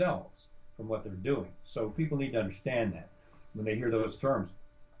themselves from what they're doing. So people need to understand that when they hear those terms.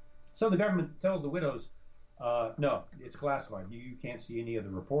 So the government tells the widows, no, it's classified. You can't see any of the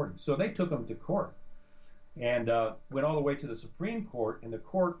reporting. So they took them to court and went all the way to the Supreme Court, and the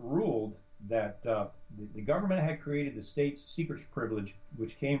court ruled that the government had created the state's secrets privilege,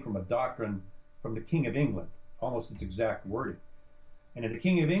 which came from a doctrine from the King of England, almost its exact wording. And in the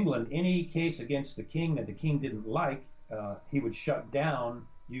King of England, any case against the king that the king didn't like, he would shut down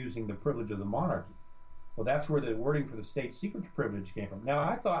using the privilege of the monarchy. Well, that's where the wording for the state secrets privilege came from. Now,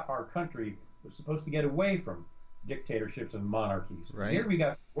 I thought our country was supposed to get away from dictatorships and monarchies. Right. Here we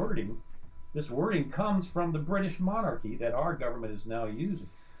got wording. This wording comes from the British monarchy that our government is now using.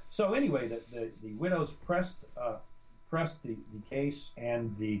 So anyway, the widows pressed the case,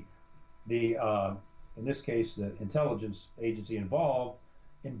 and the in this case, the intelligence agency involved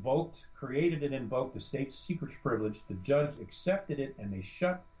created and invoked the state's secrets privilege. The judge accepted it, and they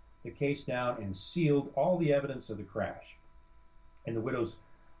shut the case down and sealed all the evidence of the crash. And the widows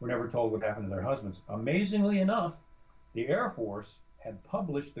were never told what happened to their husbands. Amazingly enough, the Air Force had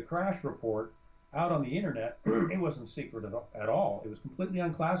published the crash report out on the internet. It wasn't secret at all. It was completely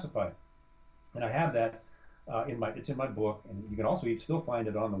unclassified. And I have that it's in my book, and you can also still find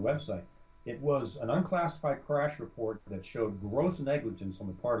it on the website. It was an unclassified crash report that showed gross negligence on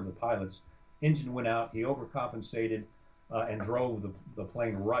the part of the pilots. Engine went out, he overcompensated, and drove the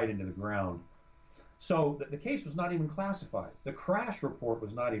plane right into the ground. So the case was not even classified. The crash report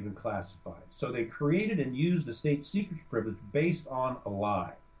was not even classified. So they created and used the state secrets privilege based on a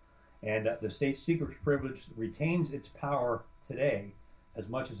lie. And the state secrets privilege retains its power today as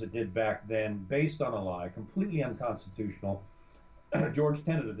much as it did back then, based on a lie, completely unconstitutional. George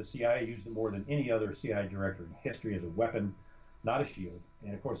Tenet of the CIA used it more than any other CIA director in history as a weapon, not a shield.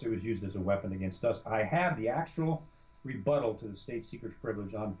 And of course, it was used as a weapon against us. I have the actual rebuttal to the state secrets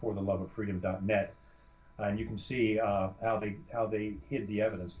privilege on fortheloveoffreedom.net, and you can see how they hid the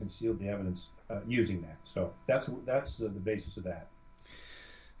evidence, concealed the evidence using that. So that's the basis of that.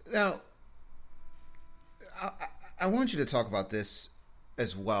 Now, I want you to talk about this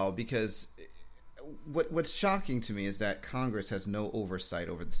as well, because what's shocking to me is that Congress has no oversight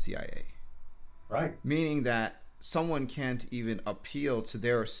over the CIA. Right. Meaning that someone can't even appeal to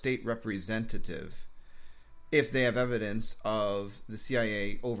their state representative if they have evidence of the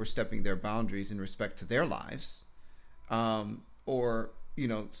CIA overstepping their boundaries in respect to their lives, or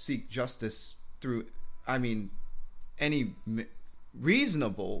seek justice through, any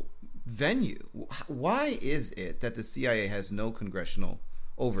reasonable venue. Why is it that the CIA has no congressional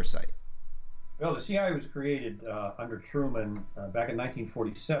oversight? Well, the CIA was created under Truman back in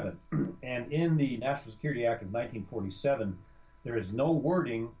 1947, and in the National Security Act of 1947, there is no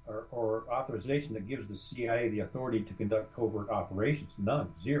wording or authorization that gives the CIA the authority to conduct covert operations.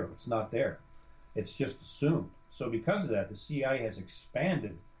 None. Zero. It's not there. It's just assumed. So because of that, the CIA has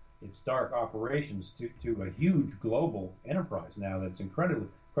expanded its dark operations to a huge global enterprise now that's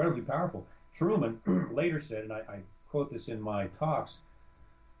incredibly powerful. Truman later said, and I quote this in my talks,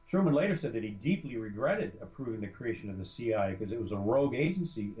 Truman later said that he deeply regretted approving the creation of the CIA because it was a rogue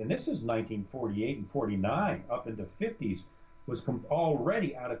agency, and this is 1948 and 49, up into 50s, was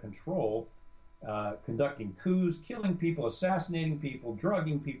already out of control, conducting coups, killing people, assassinating people,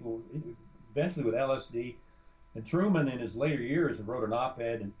 drugging people, eventually with LSD. And Truman, in his later years, wrote an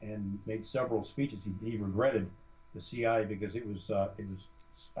op-ed and made several speeches. He regretted the CIA because it was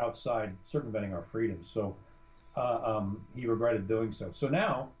outside circumventing our freedoms. So he regretted doing so. So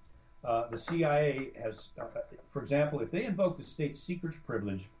now the CIA has, for example, if they invoke the state secrets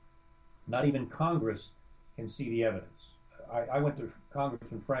privilege, not even Congress can see the evidence. I went to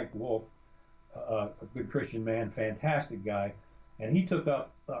Congressman Frank Wolf, a good Christian man, fantastic guy, and he took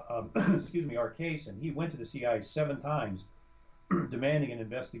up, our case, and he went to the CIA 7 times demanding an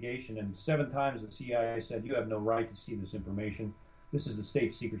investigation, and 7 times the CIA said, you have no right to see this information. This is the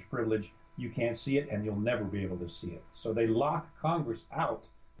state secret's privilege. You can't see it, and you'll never be able to see it. So they lock Congress out.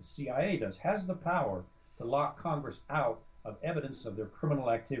 The CIA has the power to lock Congress out of evidence of their criminal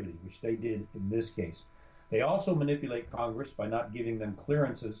activity, which they did in this case. They also manipulate Congress by not giving them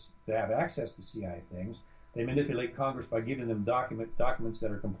clearances to have access to CIA things. They manipulate Congress by giving them documents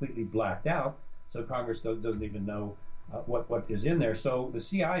that are completely blacked out, so Congress doesn't even know what is in there. So the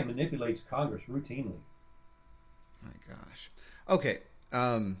CIA manipulates Congress routinely. My gosh. Okay.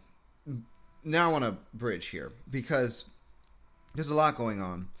 Now I want to bridge here because there's a lot going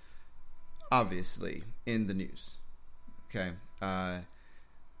on, obviously, in the news. Okay.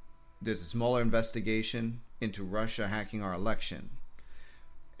 There's a smaller investigation into Russia hacking our election.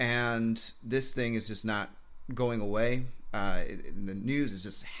 And this thing is just not going away. The news is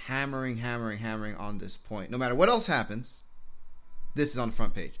just hammering on this point. No matter what else happens, this is on the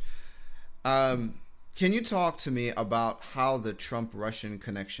front page. Can you talk to me about how the Trump-Russian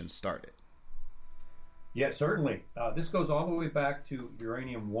connection started? Yeah, certainly. This goes all the way back to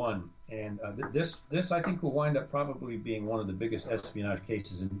Uranium One, and this I think will wind up probably being one of the biggest espionage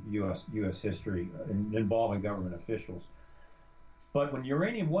cases in U.S. history involving government officials. But when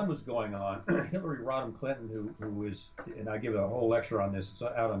Uranium One was going on, Hillary Rodham Clinton, who was, and I give a whole lecture on this, it's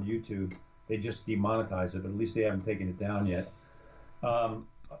out on YouTube. They just demonetized it, but at least they haven't taken it down yet.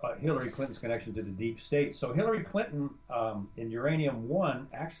 Hillary Clinton's connection to the deep state. So Hillary Clinton in Uranium One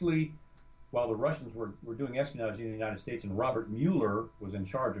actually, while the Russians were doing espionage in the United States and Robert Mueller was in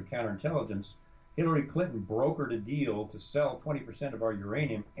charge of counterintelligence, Hillary Clinton brokered a deal to sell 20% of our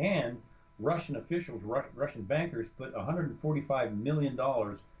uranium, and Russian officials, Russian bankers, put $145 million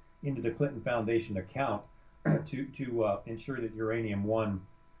into the Clinton Foundation account to ensure that Uranium One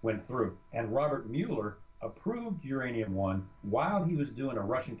went through. And Robert Mueller approved Uranium One while he was doing a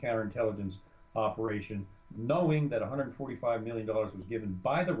Russian counterintelligence operation, knowing that $145 million was given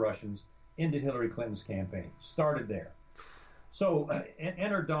by the Russians into Hillary Clinton's campaign. Started there. So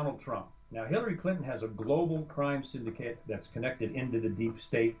enter Donald Trump. Now, Hillary Clinton has a global crime syndicate that's connected into the deep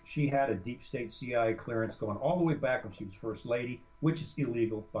state. She had a deep state CIA clearance going all the way back when she was First Lady, which is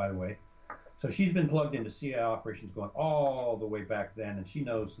illegal, by the way. So she's been plugged into CIA operations going all the way back then, and she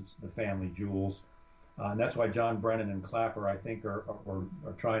knows it's the family jewels. And that's why John Brennan and Clapper, I think, are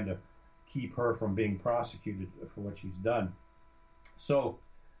trying to keep her from being prosecuted for what she's done. So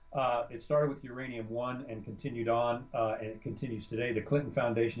it started with Uranium One and continued on, and it continues today. The Clinton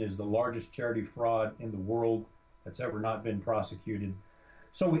Foundation is the largest charity fraud in the world that's ever not been prosecuted.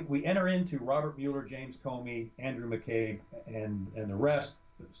 So we enter into Robert Mueller, James Comey, Andrew McCabe, and the rest.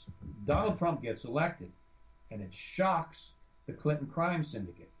 Donald Trump gets elected, and it shocks the Clinton crime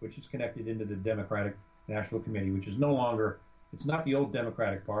syndicate, which is connected into the Democratic National Committee, which is no longer, it's not the old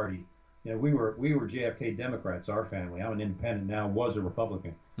Democratic Party. You know, we were JFK Democrats, our family. I'm an independent now, was a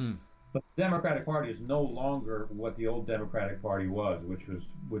Republican. But the Democratic Party is no longer what the old Democratic Party was, which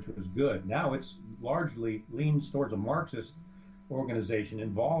was good. Now it's largely leans towards a Marxist organization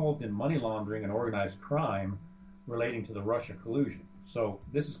involved in money laundering and organized crime relating to the Russia collusion. So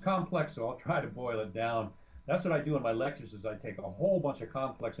this is complex, so I'll try to boil it down. That's what I do in my lectures, is I take a whole bunch of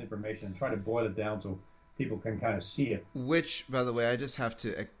complex information and try to boil it down so people can kind of see it. Which, by the way, I just have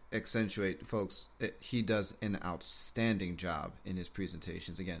to accentuate, folks, he does an outstanding job in his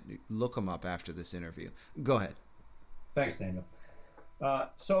presentations. Again, look him up after this interview. Go ahead. Thanks, Daniel.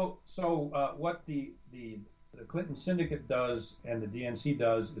 So what the Clinton syndicate does and the DNC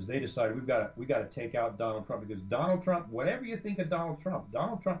does is they decide we got to take out Donald Trump, because Donald Trump, whatever you think of Donald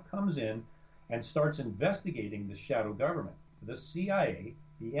Trump comes in and starts investigating the shadow government, the CIA,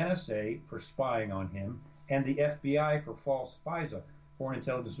 the NSA for spying on him, and the FBI for false FISA, Foreign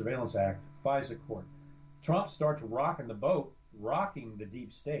Intelligence Surveillance Act, FISA court. Trump starts rocking the boat, rocking the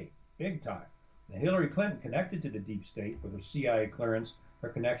deep state, big time. Now, Hillary Clinton connected to the deep state with her CIA clearance, her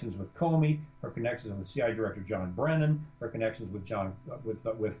connections with Comey, her connections with CIA Director John Brennan, her connections with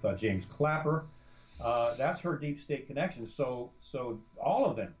James Clapper. That's her deep state connection. So all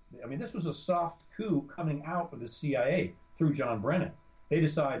of them. I mean, this was a soft coup coming out of the CIA through John Brennan. They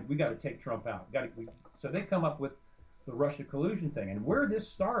decide we got to take Trump out. So they come up with the Russia collusion thing. And where this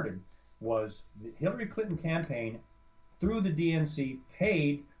started was the Hillary Clinton campaign through the DNC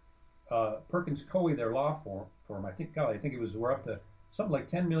paid Perkins Coie, their law firm. I think it was, we're up to something like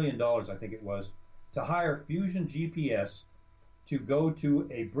 $10 million, I think it was, to hire Fusion GPS to go to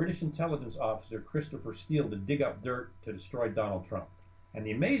a British intelligence officer, Christopher Steele, to dig up dirt to destroy Donald Trump. And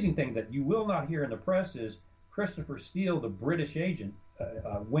the amazing thing that you will not hear in the press is Christopher Steele, the British agent,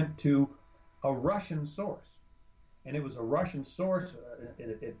 went to a Russian source. and it was a Russian source.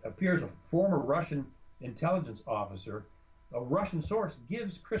 It appears a former Russian intelligence officer. A Russian source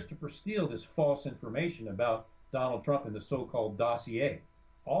gives Christopher Steele this false information about Donald Trump in the so-called dossier.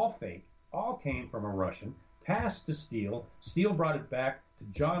 All fake, all came from a Russian, passed to Steele. Steele brought it back to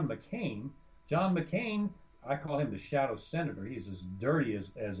John McCain. John McCain, I call him the shadow senator. He's as dirty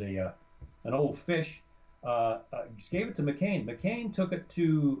as an old fish. Just gave it to McCain. McCain took it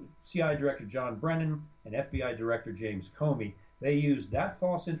to CIA Director John Brennan and FBI Director James Comey. They used that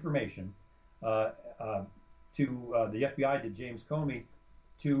false information to the FBI did James Comey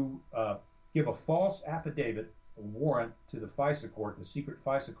to give a false affidavit, a warrant to the FISA court, the secret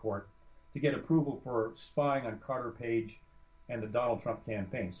FISA court, to get approval for spying on Carter Page and the Donald Trump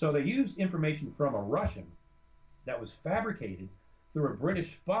campaign. So they used information from a Russian that was fabricated through a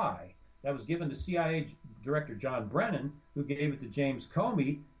British spy that was given to CIA Director John Brennan, who gave it to James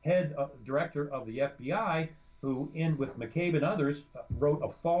Comey, director of the FBI, who, with McCabe and others, wrote a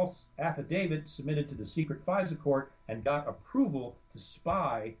false affidavit submitted to the secret FISA court and got approval to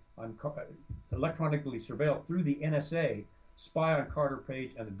spy on, electronically surveil through the NSA, spy on Carter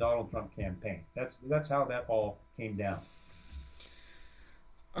Page and the Donald Trump campaign. That's how that all came down.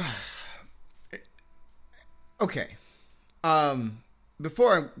 Okay.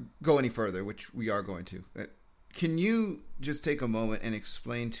 Before I go any further, which we are going to, can you just take a moment and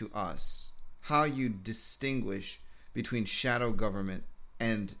explain to us how you distinguish between shadow government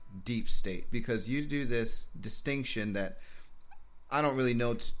and deep state? Because you do this distinction that I don't really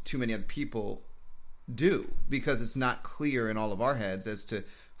know too many other people do, because it's not clear in all of our heads as to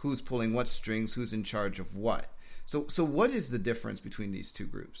who's pulling what strings, who's in charge of what. So what is the difference between these two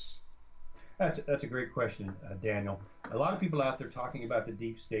groups? That's a great question, Daniel. A lot of people out there talking about the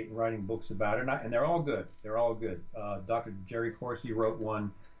deep state and writing books about it, and they're all good. They're all good. Dr. Jerry Corsi wrote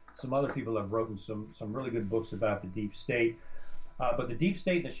one. Some other people have written some really good books about the deep state. But the deep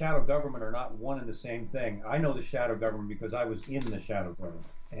state and the shadow government are not one and the same thing. I know the shadow government because I was in the shadow government.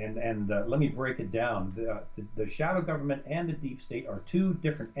 And let me break it down. The shadow government and the deep state are two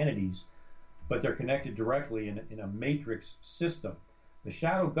different entities, but they're connected directly in a matrix system. The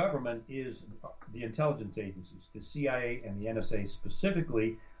shadow government is the intelligence agencies, the CIA and the NSA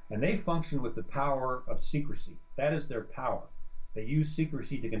specifically, and they function with the power of secrecy. That is their power. They use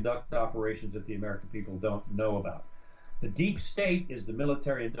secrecy to conduct operations that the American people don't know about. The deep state is the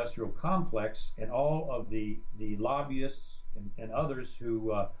military-industrial complex and all of the lobbyists and others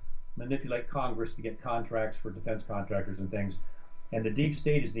who manipulate Congress to get contracts for defense contractors and things. And the deep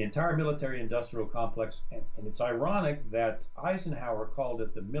state is the entire military-industrial complex. And it's ironic that Eisenhower called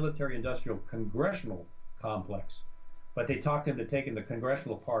it the military-industrial congressional complex. But they talked him to taking the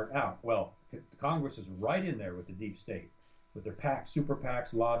congressional part out. Well, Congress is right in there with the deep state, with their PACs, super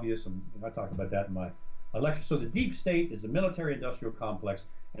PACs, lobbyists, and I talked about that in my lecture. So the deep state is the military-industrial complex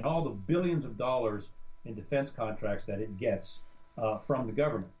and all the billions of dollars in defense contracts that it gets from the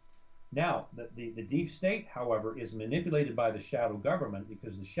government. Now, the deep state, however, is manipulated by the shadow government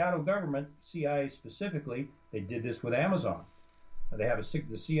because the shadow government, CIA specifically, they did this with Amazon.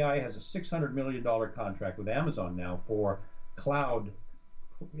 The CIA has a $600 million contract with Amazon now for cloud,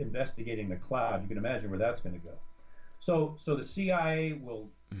 investigating the cloud. You can imagine where that's going to go. So the CIA will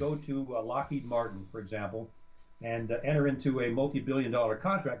go to Lockheed Martin, for example, and enter into a multi-billion-dollar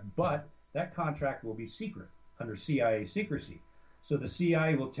contract, but that contract will be secret under CIA secrecy. So the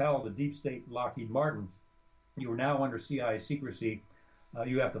CIA will tell the deep state Lockheed Martin, you are now under CIA secrecy.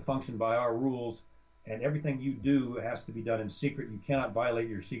 You have to function by our rules, and everything you do has to be done in secret. You cannot violate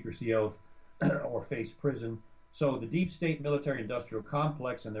your secrecy oath or face prison. So the deep state military-industrial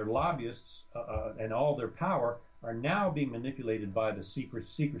complex and their lobbyists and all their power are now being manipulated by the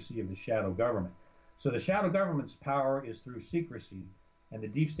secrecy of the shadow government. So the shadow government's power is through secrecy, and the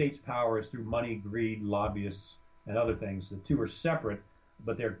deep state's power is through money, greed, lobbyists, and other things. The two are separate,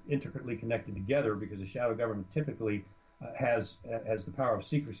 but they're intricately connected together because the shadow government typically has the power of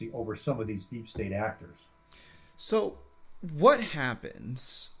secrecy over some of these deep state actors. So what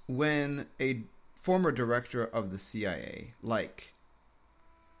happens when a former director of the CIA, like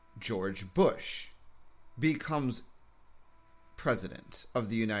George Bush, becomes president of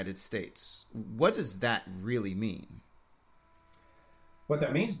the United States? What does that really mean? What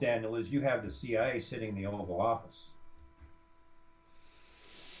that means, Daniel, is you have the CIA sitting in the Oval Office.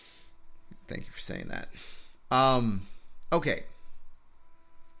 Thank you for saying that. Okay.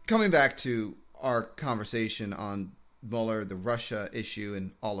 Coming back to our conversation on Mueller, the Russia issue,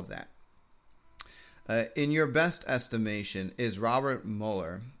 and all of that. In your best estimation, is Robert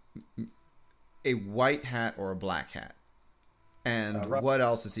Mueller a white hat or a black hat? And what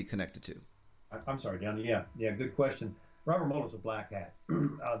else is he connected to? I'm sorry, Dan. Yeah, good question. Robert Mueller's a black hat.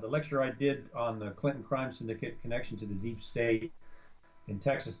 The lecture I did on the Clinton crime syndicate connection to the deep state in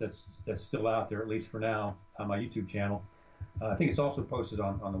Texas, that's still out there, at least for now, on my YouTube channel. I think it's also posted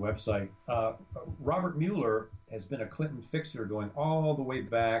on the website. Robert Mueller has been a Clinton fixer going all the way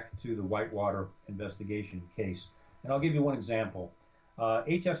back to the Whitewater investigation case. And I'll give you one example.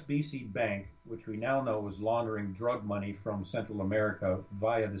 HSBC Bank, which we now know was laundering drug money from Central America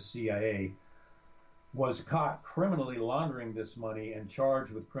via the CIA, was caught criminally laundering this money and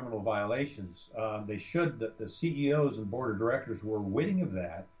charged with criminal violations. The CEOs and board of directors were witting of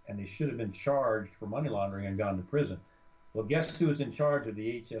that, and they should have been charged for money laundering and gone to prison. Well, guess who was in charge of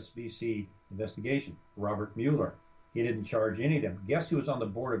the HSBC investigation? Robert Mueller. He didn't charge any of them. Guess who was on the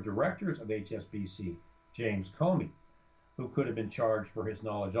board of directors of HSBC? James Comey, who could have been charged for his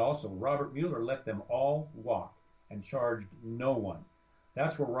knowledge also. Robert Mueller let them all walk and charged no one.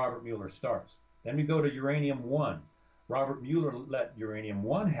 That's where Robert Mueller starts. Then we go to Uranium One. Robert Mueller let Uranium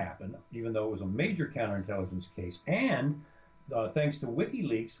One happen, even though it was a major counterintelligence case. And thanks to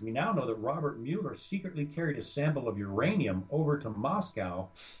WikiLeaks, we now know that Robert Mueller secretly carried a sample of uranium over to Moscow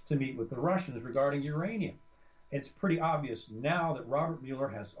to meet with the Russians regarding uranium. It's pretty obvious now that Robert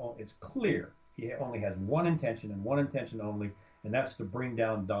Mueller it's clear he only has one intention and one intention only, and that's to bring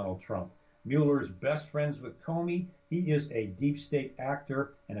down Donald Trump. Mueller's best friends with Comey. He is a deep state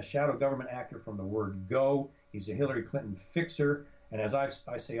actor and a shadow government actor from the word go. He's a Hillary Clinton fixer. And as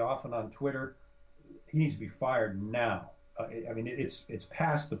I say often on Twitter, he needs to be fired now. It's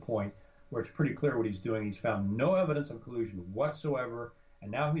past the point where it's pretty clear what he's doing. He's found no evidence of collusion whatsoever.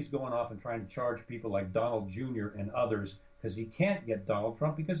 And now he's going off and trying to charge people like Donald Jr. and others because he can't get Donald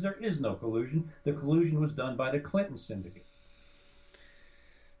Trump because there is no collusion. The collusion was done by the Clinton syndicate.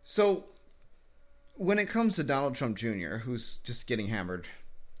 So when it comes to Donald Trump Jr., who's just getting hammered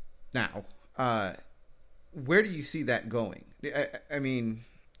now, where do you see that going? I mean,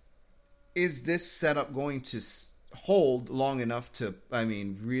 is this setup going to hold long enough to,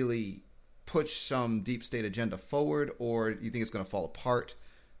 really push some deep state agenda forward, or do you think it's going to fall apart?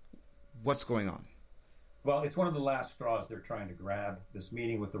 What's going on? Well, it's one of the last straws they're trying to grab, this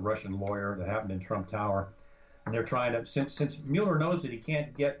meeting with the Russian lawyer that happened in Trump Tower. And they're trying to, since Mueller knows that he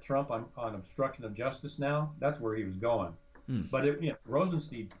can't get Trump on obstruction of justice now, that's where he was going. But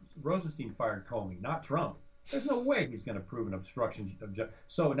Rosenstein fired Comey, not Trump. There's no way he's going to prove an obstruction of justice.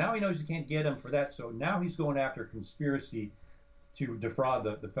 So now he knows he can't get him for that. So now he's going after conspiracy to defraud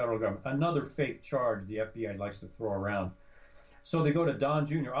the federal government. Another fake charge the FBI likes to throw around. So they go to Don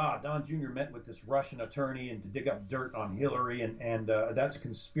Jr. Don Jr. met with this Russian attorney and to dig up dirt on Hillary, and that's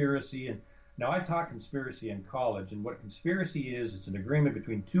conspiracy. And now, I taught conspiracy in college, and what conspiracy is, it's an agreement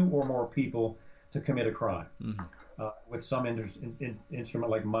between two or more people to commit a crime with some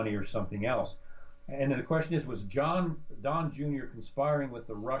instrument like money or something else. And the question is, was Don Jr. conspiring with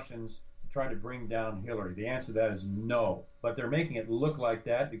the Russians to try to bring down Hillary? The answer to that is no. But they're making it look like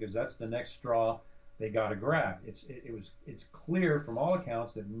that because that's the next straw they got to grab. It's clear from all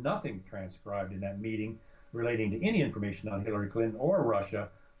accounts that nothing transcribed in that meeting relating to any information on Hillary Clinton or Russia.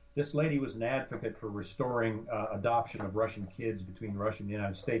 This lady was an advocate for restoring adoption of Russian kids between Russia and the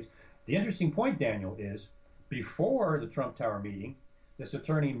United States. The interesting point, Daniel, is before the Trump Tower meeting, this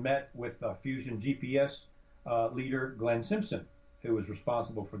attorney met with Fusion GPS leader Glenn Simpson, who was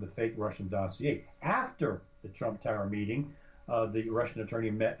responsible for the fake Russian dossier. After the Trump Tower meeting, the Russian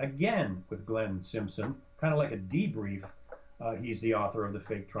attorney met again with Glenn Simpson, kind of like a debrief. He's the author of the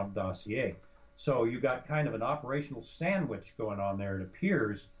fake Trump dossier. So you got kind of an operational sandwich going on there, it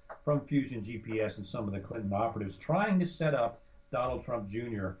appears, from Fusion GPS and some of the Clinton operatives trying to set up Donald Trump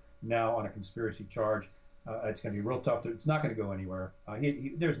Jr. now on a conspiracy charge. It's going to be real tough. It's not going to go anywhere.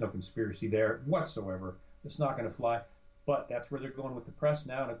 There's no conspiracy there whatsoever. It's not going to fly. But that's where they're going with the press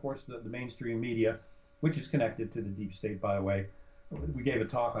now. And, of course, the mainstream media, which is connected to the deep state, by the way. We gave a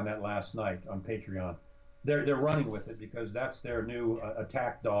talk on that last night on Patreon. They're running with it because that's their new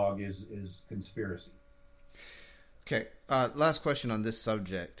attack dog is conspiracy. Okay, last question on this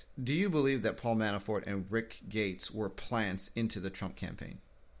subject. Do you believe that Paul Manafort and Rick Gates were plants into the Trump campaign?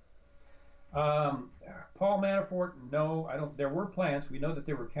 Paul Manafort, no, I don't. There were plants. We know that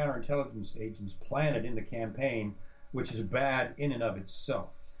there were counterintelligence agents planted in the campaign, which is bad in and of itself.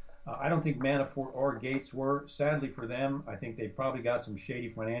 I don't think Manafort or Gates were. Sadly for them, I think they probably got some shady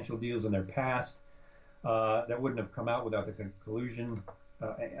financial deals in their past that wouldn't have come out without the collusion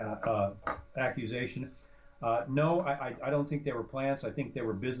accusation. No, I don't think they were plants. I think they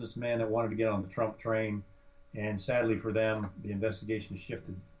were businessmen that wanted to get on the Trump train. And sadly for them, the investigation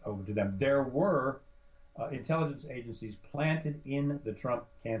shifted over to them. There were intelligence agencies planted in the Trump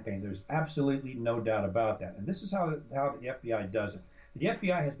campaign. There's absolutely no doubt about that. And this is how the FBI does it. The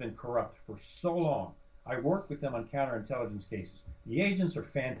FBI has been corrupt for so long. I worked with them on counterintelligence cases. The agents are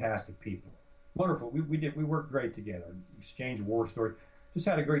fantastic people. Wonderful. We worked great together. Exchanged war stories. Just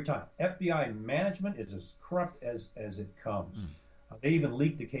had a great time. FBI management is as corrupt as it comes. They even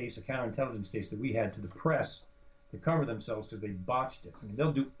leaked the case, a counterintelligence case that we had, to the press to cover themselves because they botched it. I mean,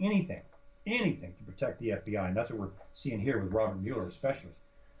 they'll do anything to protect the FBI, and that's what we're seeing here with Robert Mueller, especially.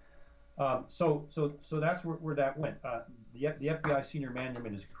 So that's where that went. The FBI senior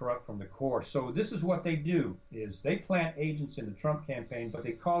management is corrupt from the core. So this is what they do: is they plant agents in the Trump campaign, but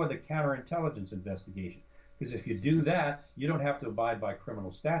they call it a counterintelligence investigation. Because if you do that, you don't have to abide by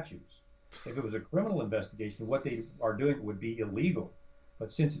criminal statutes. If it was a criminal investigation, what they are doing would be illegal.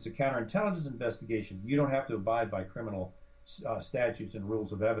 But since it's a counterintelligence investigation, you don't have to abide by criminal statutes and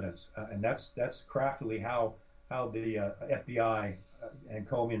rules of evidence. And that's craftily how the FBI and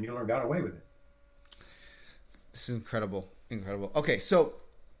Comey and Mueller got away with it. This is incredible. Okay, so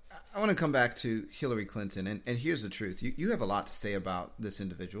I want to come back to Hillary Clinton. And here's the truth. You have a lot to say about this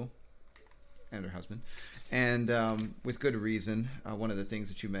individual and her husband. And with good reason. One of the things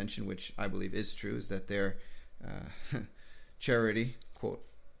that you mentioned, which I believe is true, is that their charity, quote,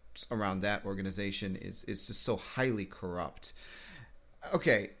 around that organization is just so highly corrupt.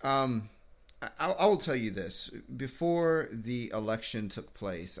 Okay, I will tell you this. Before the election took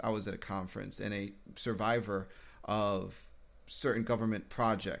place, I was at a conference, and a survivor of certain government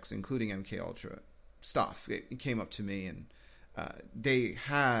projects, including MKUltra stuff, it came up to me, and they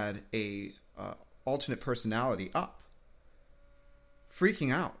had a alternate personality up,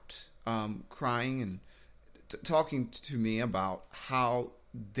 freaking out, crying and talking to me about how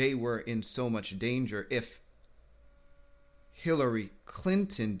they were in so much danger if Hillary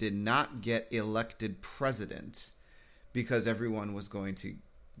Clinton did not get elected president, because everyone was going to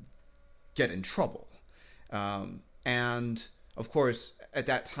get in trouble. And of course, at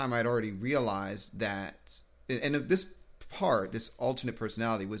that time, I'd already realized that, and this alternate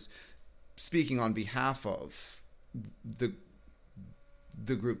personality was speaking on behalf of the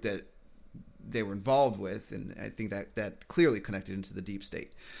group that they were involved with, and I think that clearly connected into the deep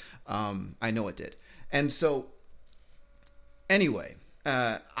state. I know it did. And so, anyway,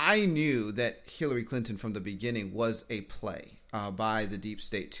 I knew that Hillary Clinton from the beginning was a play by the deep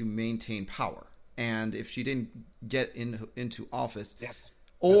state to maintain power. And if she didn't get into office, yes,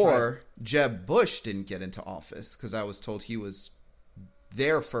 or right, Jeb Bush didn't get into office, because I was told he was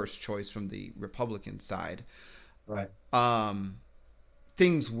their first choice from the Republican side, right?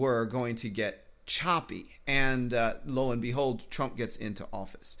 Things were going to get choppy, and lo and behold, Trump gets into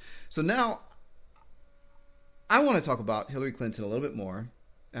office. So now I want to talk about Hillary Clinton a little bit more,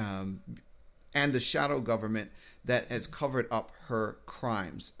 and the shadow government that has covered up her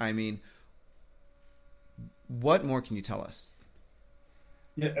crimes. I mean, what more can you tell us?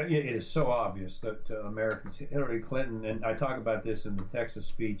 Yeah, it is so obvious that Americans, Hillary Clinton, and I talk about this in the Texas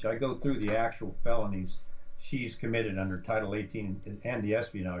speech, I go through the actual felonies she's committed under Title 18 and the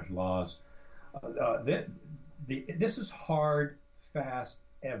espionage laws. This is hard, fast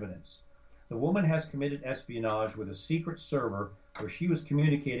evidence. The woman has committed espionage with a secret server where she was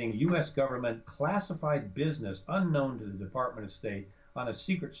communicating U.S. government classified business unknown to the Department of State on a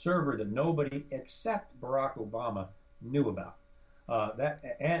secret server that nobody except Barack Obama knew about.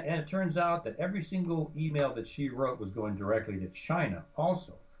 And it turns out that every single email that she wrote was going directly to China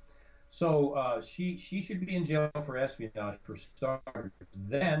also. So she should be in jail for espionage for starters.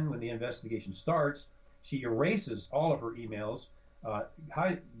 Then, when the investigation starts, she erases all of her emails,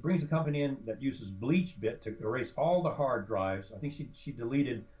 brings a company in that uses BleachBit to erase all the hard drives. I think she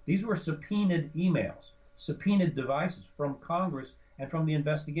deleted, these were subpoenaed emails, subpoenaed devices from Congress and from the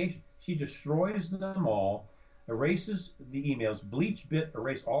investigation. She destroys them all, erases the emails, BleachBit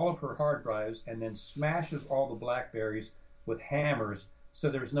erase all of her hard drives, and then smashes all the BlackBerries with hammers, so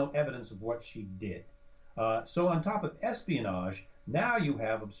there's no evidence of what she did. So on top of espionage, now you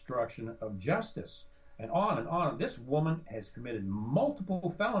have obstruction of justice, and on and on. This woman has committed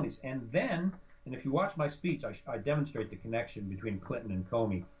multiple felonies, and if you watch my speech, I demonstrate the connection between Clinton and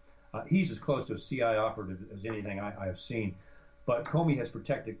Comey. He's as close to a CIA operative as anything I have seen. But Comey has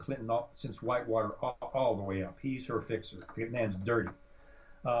protected Clinton since Whitewater all the way up. He's her fixer. The man's dirty.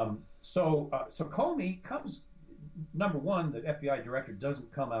 So Comey comes, number one, the FBI director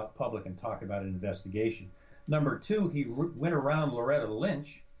doesn't come out public and talk about an investigation. Number two, he went around Loretta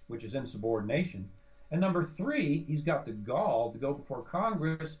Lynch, which is insubordination. And number three, he's got the gall to go before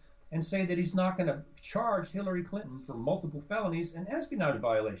Congress and say that he's not going to charge Hillary Clinton for multiple felonies and espionage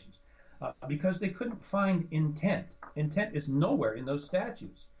violations. because they couldn't find intent. Intent is nowhere in those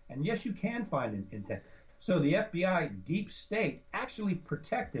statutes. And yes, you can find an intent. So the FBI deep state actually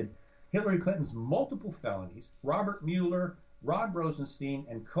protected Hillary Clinton's multiple felonies. Robert Mueller, Rod Rosenstein,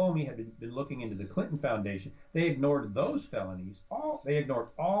 and Comey had been looking into the Clinton Foundation. They ignored those felonies. They ignored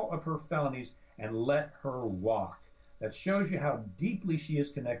all of her felonies and let her walk. That shows you how deeply she is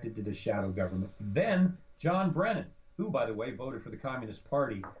connected to the shadow government. Then John Brennan, who, by the way, voted for the Communist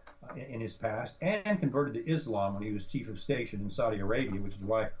Party in his past and converted to Islam when he was chief of station in Saudi Arabia, which is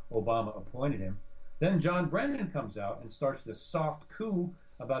why Obama appointed him. Then John Brennan comes out and starts this soft coup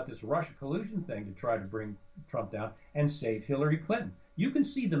about this Russia collusion thing to try to bring Trump down and save Hillary Clinton. You can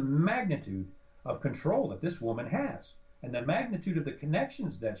see the magnitude of control that this woman has and the magnitude of the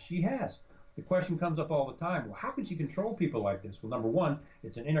connections that she has. The question comes up all the time, well, how can she control people like this? Well, number one,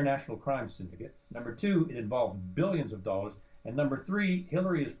 it's an international crime syndicate. Number two, it involves billions of dollars. And number three,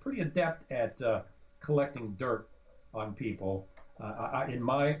 Hillary is pretty adept at collecting dirt on people. In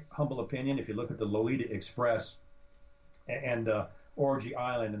my humble opinion, if you look at the Lolita Express and Orgy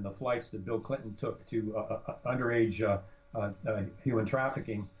Island and the flights that Bill Clinton took to underage human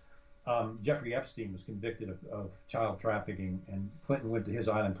trafficking, Jeffrey Epstein was convicted of child trafficking, and Clinton went to his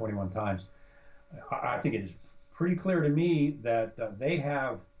island 21 times. I think it is pretty clear to me that they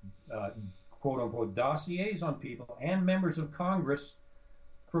have quote-unquote dossiers on people and members of Congress.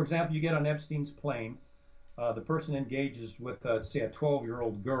 For example, you get on Epstein's plane, the person engages with, say, a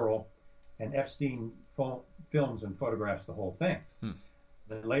 12-year-old girl, and Epstein films and photographs the whole thing.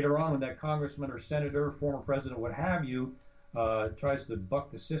 Then later on, when that congressman or senator, former president, what have you, tries to buck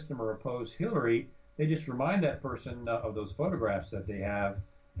the system or oppose Hillary, they just remind that person of those photographs that they have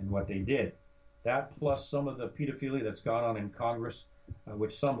and what they did. That plus some of the pedophilia that's gone on in Congress,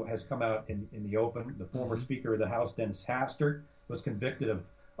 which some has come out in the open. The former Speaker of the House, Dennis Hastert, was convicted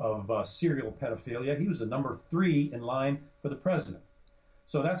of serial pedophilia. He was the number 3 in line for the president.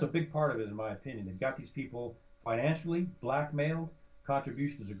 So that's a big part of it, in my opinion. They've got these people financially blackmailed.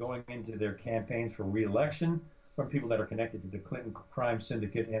 Contributions are going into their campaigns for re-election from people that are connected to the Clinton crime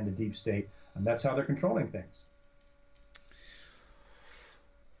syndicate and the deep state, and that's how they're controlling things.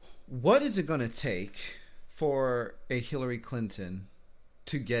 What is it going to take for a Hillary Clinton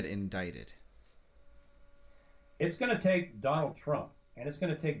to get indicted? It's going to take Donald Trump, and it's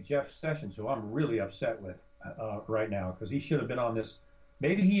going to take Jeff Sessions, who I'm really upset with right now, because he should have been on this.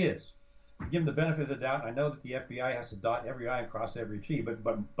 Maybe he is. Give him the benefit of the doubt. I know that the FBI has to dot every I and cross every T,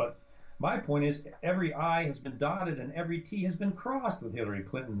 but my point is every I has been dotted and every T has been crossed with Hillary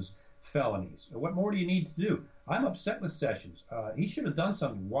Clinton's felonies. What more do you need to do? I'm upset with Sessions. He should have done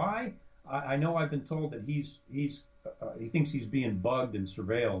something. Why? I know I've been told that he thinks he's being bugged and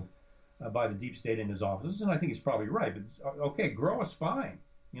surveilled by the deep state in his offices, and I think he's probably right. But okay, grow a spine.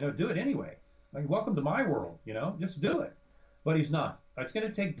 Do it anyway. Like, welcome to my world. Just do it. But he's not. It's going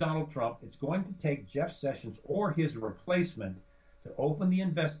to take Donald Trump. It's going to take Jeff Sessions or his replacement to open the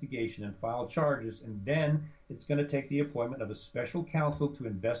investigation and file charges, and then it's going to take the appointment of a special counsel to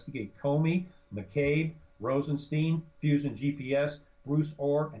investigate Comey, McCabe, Rosenstein, Fusion GPS, Bruce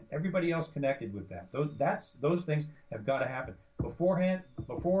Orr, and everybody else connected with that. Those things have got to happen.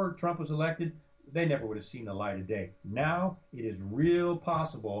 Before Trump was elected, they never would have seen the light of day. Now it is real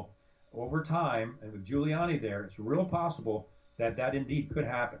possible over time, and with Giuliani there, it's real possible that indeed could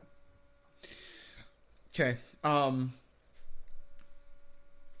happen. Okay.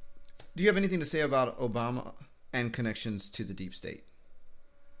 Do you have anything to say about Obama and connections to the deep state?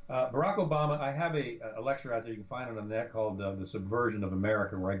 Barack Obama, I have a lecture out there, you can find it on the net, called The Subversion of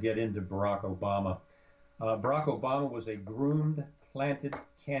America, where I get into Barack Obama. Barack Obama was a groomed, planted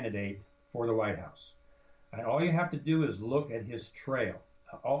candidate for the White House. And all you have to do is look at his trail.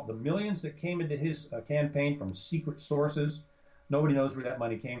 All the millions that came into his campaign from secret sources, nobody knows where that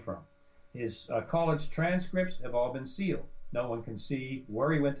money came from. His college transcripts have all been sealed. No one can see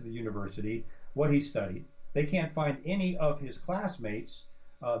where he went to the university, what he studied. They can't find any of his classmates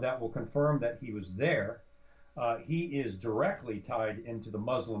that will confirm that he was there. He is directly tied into the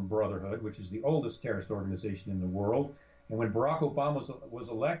Muslim Brotherhood, which is the oldest terrorist organization in the world. And when Barack Obama was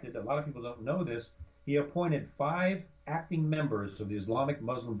elected, a lot of people don't know this, he appointed 5 acting members of the Islamic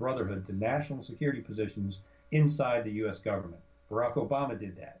Muslim Brotherhood to national security positions inside the U.S. government. Barack Obama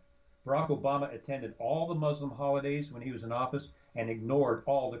did that. Barack Obama attended all the Muslim holidays when he was in office and ignored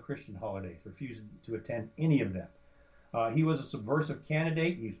all the Christian holidays, refused to attend any of them. He was a subversive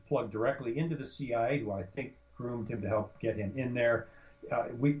candidate. He was plugged directly into the CIA, who I think groomed him to help get him in there.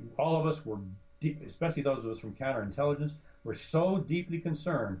 All of us were, especially those of us from counterintelligence, were so deeply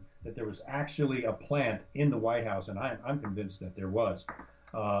concerned that there was actually a plant in the White House, and I'm convinced that there was.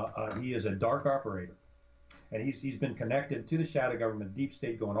 He is a dark operator, and he's been connected to the shadow government, deep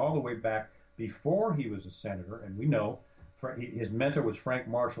state, going all the way back before he was a senator. And we know his mentor was Frank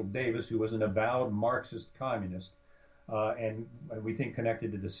Marshall Davis, who was an avowed Marxist communist, and we think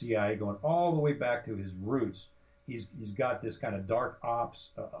connected to the CIA, going all the way back to his roots. He's got this kind of dark ops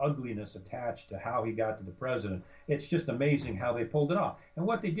ugliness attached to how he got to the president. It's just amazing how they pulled it off. And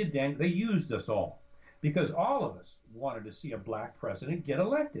what they did, Dan, they used us all, because all of us wanted to see a black president get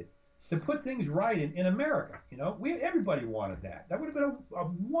elected to put things right in America. Everybody wanted that. That would have been a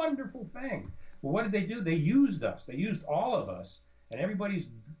wonderful thing. Well, what did they do? They used us. They used all of us, and everybody's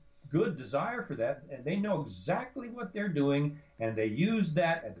good desire for that, and they know exactly what they're doing, and they used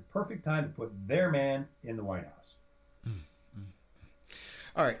that at the perfect time to put their man in the White House.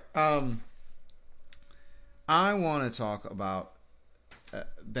 All right. I want to talk about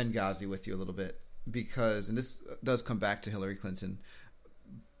Benghazi with you a little bit, because, and this does come back to Hillary Clinton,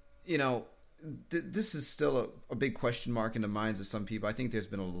 this is still a big question mark in the minds of some people. I think there's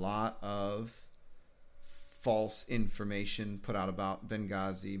been a lot of false information put out about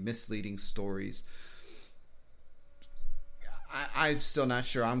Benghazi, misleading stories. I'm still not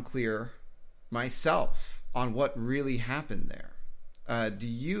sure I'm clear myself on what really happened there. Do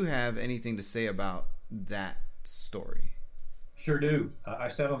you have anything to say about that story? Sure do. I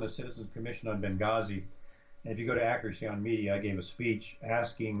sat on the Citizens Commission on Benghazi, and if you go to Accuracy on Media, I gave a speech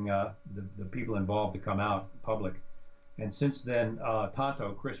asking the people involved to come out in public. And since then,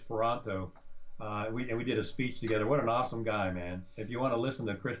 Chris Peranto, we did a speech together. What an awesome guy, man! If you want to listen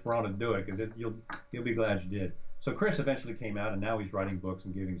to Chris Peranto, do it, because you'll be glad you did. So Chris eventually came out, and now he's writing books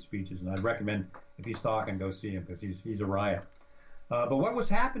and giving speeches. And I'd recommend, if he's talking, go see him, because he's a riot. But what was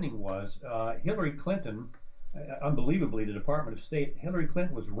happening was Hillary Clinton, unbelievably, the Department of State, Hillary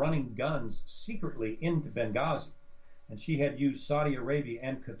Clinton was running guns secretly into Benghazi. And she had used Saudi Arabia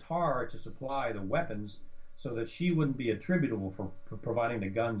and Qatar to supply the weapons so that she wouldn't be attributable for providing the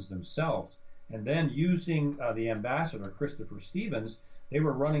guns themselves. And then using the ambassador, Christopher Stevens, they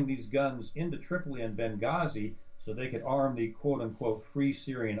were running these guns into Tripoli and Benghazi so they could arm the quote-unquote Free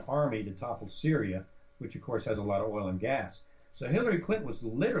Syrian Army to topple Syria, which of course has a lot of oil and gas. So Hillary Clinton was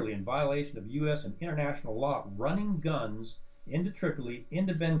literally in violation of U.S. and international law, running guns into Tripoli,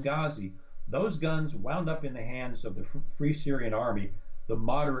 into Benghazi. Those guns wound up in the hands of the Free Syrian Army, the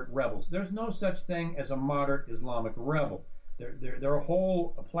moderate rebels. There's no such thing as a moderate Islamic rebel. Their whole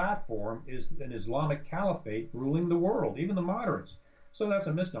platform is an Islamic caliphate ruling the world, even the moderates. So that's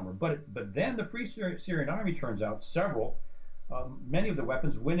a misnomer. But then the Free Syrian Army, turns out, many of the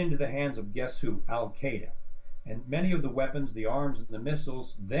weapons went into the hands of, guess who? Al-Qaeda. And many of the weapons, the arms and the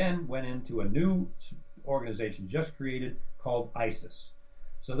missiles, then went into a new organization just created called ISIS.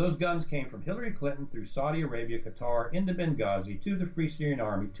 So those guns came from Hillary Clinton through Saudi Arabia, Qatar, into Benghazi, to the Free Syrian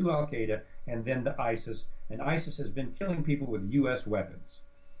Army, to Al-Qaeda, and then to ISIS. And ISIS has been killing people with U.S. weapons.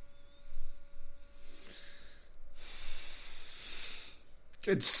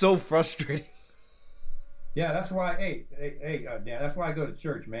 It's so frustrating. Yeah, that's why, Dan, that's why I go to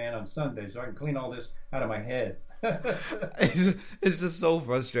church, man, on Sunday, so I can clean all this out of my head. It's just so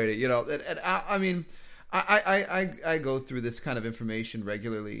frustrating, And I mean, I go through this kind of information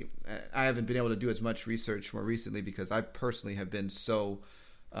regularly. I haven't been able to do as much research more recently because I personally have been so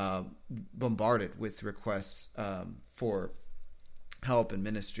bombarded with requests for help and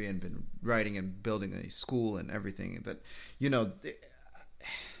ministry, and been writing and building a school and everything. But,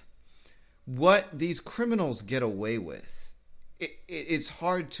 what these criminals get away with, it's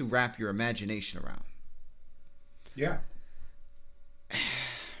hard to wrap your imagination around. Yeah.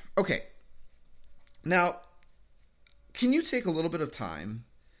 Okay. Now, can you take a little bit of time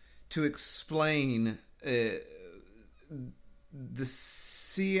to explain the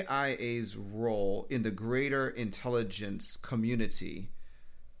CIA's role in the greater intelligence community,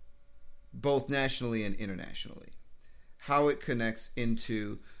 both nationally and internationally? How it connects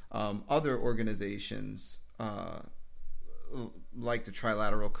into other organizations like the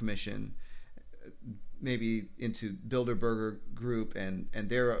Trilateral Commission, maybe into Bilderberger Group and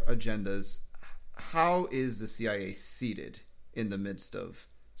their agendas. How is the CIA seated in the midst of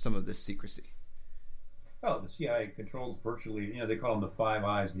some of this secrecy? Well, the CIA controls virtually, they call them the Five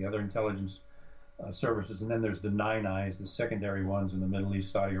Eyes, the other intelligence services, and then there's the Nine Eyes, the secondary ones in the Middle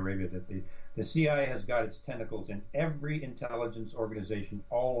East, Saudi Arabia. That the CIA has got its tentacles in every intelligence organization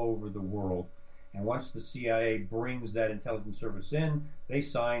all over the world. And once the CIA brings that intelligence service in, they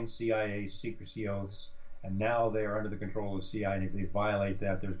sign CIA secrecy oaths, and now they are under the control of the CIA, and if they violate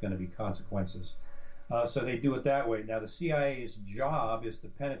that, there's going to be consequences. So they do it that way. Now, the CIA's job is to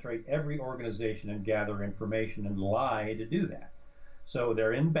penetrate every organization and gather information and lie to do that. So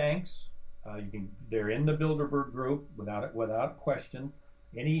they're in banks. They're in the Bilderberg group without question.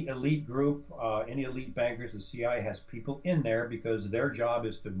 Any elite group, any elite bankers, the CIA has people in there because their job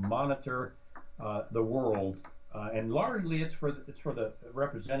is to monitor the world, and largely it's for the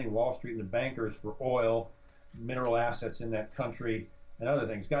representing Wall Street and the bankers for oil, mineral assets in that country, and other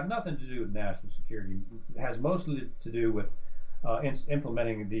things. Got nothing to do with national security. It has mostly to do with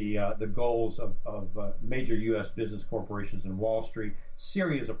implementing the goals of major U.S. business corporations in Wall Street.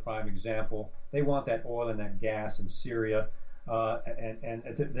 Syria is a prime example. They want that oil and that gas in Syria, and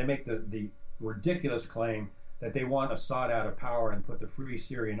they make the ridiculous claim that they want Assad out of power and put the Free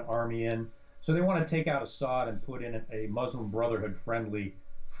Syrian Army in. So they want to take out Assad and put in a Muslim Brotherhood-friendly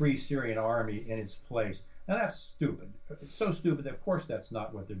Free Syrian Army in its place. Now that's stupid. It's so stupid that of course that's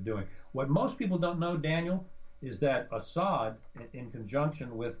not what they're doing. What most people don't know, Daniel, is that Assad, in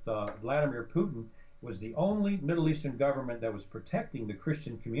conjunction with Vladimir Putin, was the only Middle Eastern government that was protecting the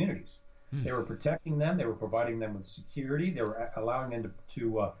Christian communities. They were protecting them. They were providing them with security. They were allowing them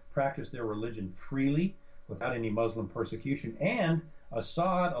to practice their religion freely without any Muslim persecution. And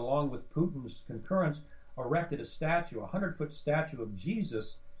Assad, along with Putin's concurrence, erected a 100-foot statue of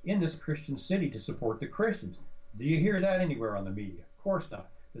Jesus in this Christian city to support the Christians. Do you hear that anywhere on the media? Of course not.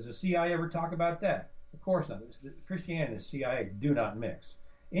 Does the CIA ever talk about that? Of course not. Christianity and the CIA do not mix.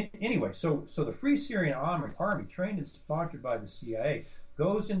 Anyway, so the Free Syrian Army, trained and sponsored by the CIA,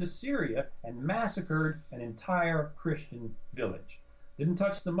 goes into Syria and massacred an entire Christian village. Didn't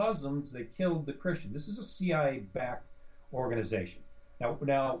touch the Muslims, they killed the Christians. This is a CIA-backed organization.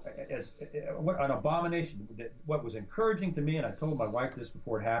 Now, as what an abomination. What was encouraging to me, and I told my wife this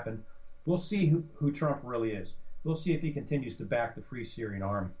before it happened, we'll see who Trump really is. We'll see if he continues to back the Free Syrian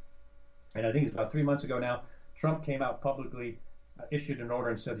Army. And I think it's about 3 months ago now, Trump came out publicly, issued an order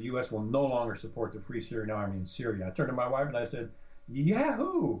and said the U.S. will no longer support the Free Syrian Army in Syria. I turned to my wife and I said,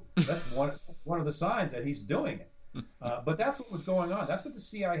 yahoo! That's one of the signs that he's doing it. But that's what was going on. That's what the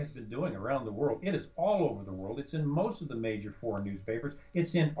CIA has been doing around the world. It is all over the world. It's in most of the major foreign newspapers.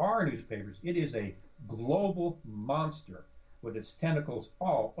 It's in our newspapers. It is a global monster with its tentacles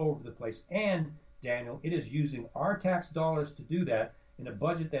all over the place. And, Daniel, it is using our tax dollars to do that in a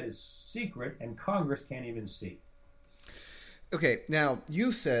budget that is secret and Congress can't even see. Okay, now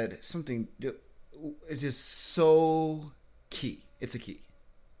you said something is just so key. It's a key.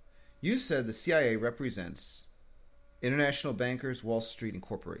 You said the CIA represents international bankers, Wall Street, and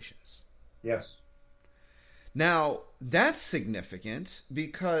corporations. Yes. Now, that's significant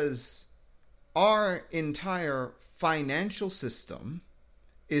because our entire financial system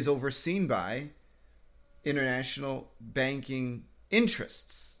is overseen by international banking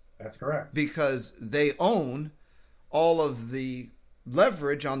interests. That's correct. Because they own all of the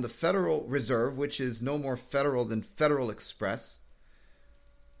leverage on the Federal Reserve, which is no more federal than Federal Express.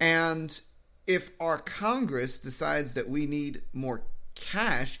 And if our Congress decides that we need more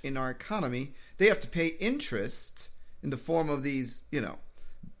cash in our economy, they have to pay interest in the form of these,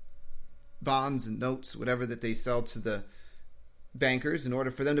 bonds and notes, whatever that they sell to the bankers in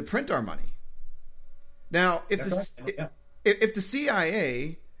order for them to print our money. Now, if the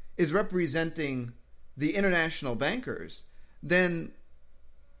CIA is representing the international bankers, then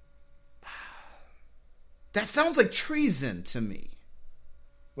that sounds like treason to me.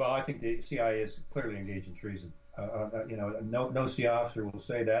 Well, I think the CIA is clearly engaged in treason. No CIA officer will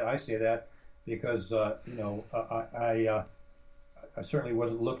say that. I say that because I certainly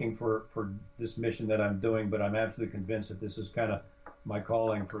wasn't looking for this mission that I'm doing, but I'm absolutely convinced that this is kind of my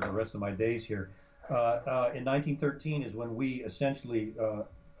calling for the rest of my days here. In 1913 is when we essentially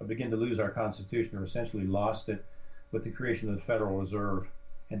begin to lose our Constitution, or essentially lost it, with the creation of the Federal Reserve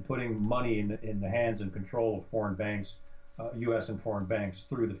and putting money in the hands and control of foreign banks, U.S. and foreign banks,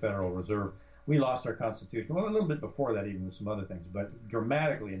 through the Federal Reserve. We lost our Constitution. Well, a little bit before that, even with some other things, but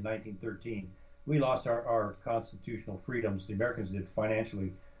dramatically in 1913, we lost our constitutional freedoms. The Americans did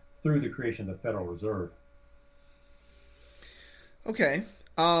financially through the creation of the Federal Reserve. Okay.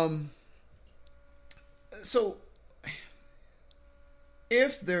 So,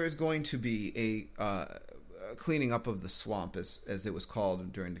 if there is going to be a cleaning up of the swamp, as it was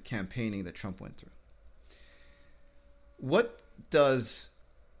called during the campaigning that Trump went through, what does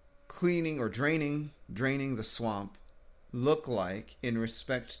cleaning or draining the swamp look like in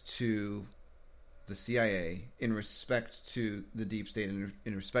respect to the CIA, in respect to the deep state, and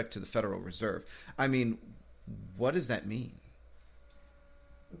in respect to the Federal Reserve? I mean, what does that mean?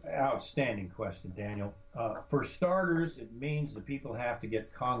 Outstanding question, Daniel. For starters, it means the people have to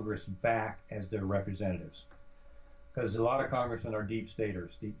get Congress back as their representatives, because a lot of congressmen are deep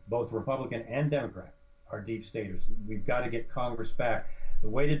staters, both Republican and Democrat. are deep staters. We've got to get Congress back. The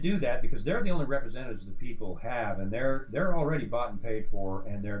way to do that, because they're the only representatives the people have, and they're already bought and paid for,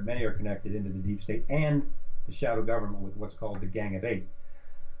 and many are connected into the deep state and the shadow government with what's called the Gang of Eight.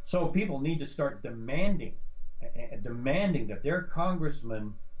 So people need to start demanding that their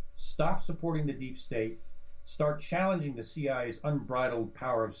congressmen stop supporting the deep state, start challenging the CIA's unbridled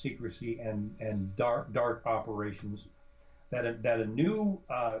power of secrecy and dark operations, that a new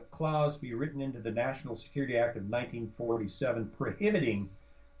clause be written into the National Security Act of 1947 prohibiting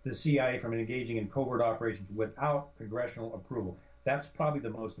the CIA from engaging in covert operations without congressional approval. That's probably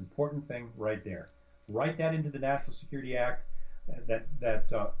the most important thing right there. Write that into the National Security Act,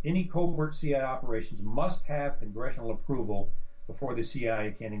 that any covert CIA operations must have congressional approval before the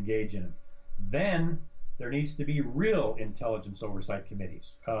CIA can engage in them. Then there needs to be real intelligence oversight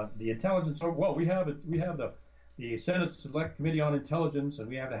committees. We have the Senate Select Committee on Intelligence, and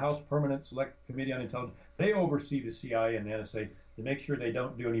we have the House Permanent Select Committee on Intelligence. They oversee the CIA and the NSA to make sure they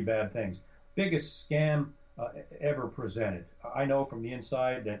don't do any bad things. Biggest scam ever presented. I know from the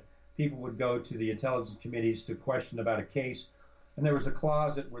inside that people would go to the intelligence committees to question about a case, and there was a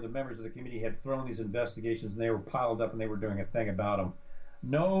closet where the members of the committee had thrown these investigations, and they were piled up, and they were doing a thing about them.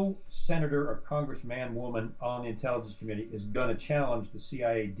 No senator or congressman, woman on the intelligence committee is going to challenge the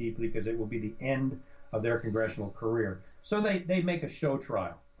CIA deeply, because it will be the end of their congressional career. So they make a show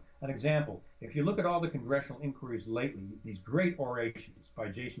trial. An example, if you look at all the congressional inquiries lately, these great orations by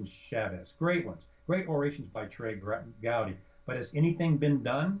Jason Chavez, great ones, great orations by Trey Gowdy, but has anything been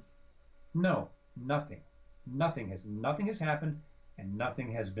done? No, nothing. Nothing has happened, and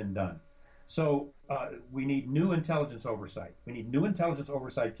nothing has been done. So we need new intelligence oversight. We need new intelligence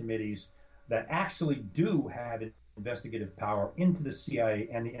oversight committees that actually do have investigative power into the CIA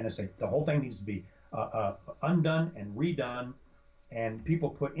and the NSA. The whole thing needs to be undone and redone, and people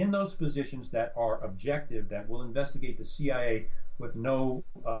put in those positions that are objective, that will investigate the CIA with no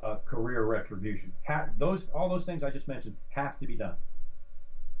career retribution. All those things I just mentioned have to be done.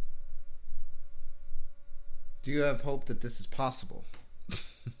 Do you have hope that this is possible?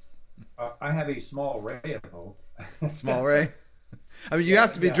 I have a small ray of hope. Small ray? I mean, you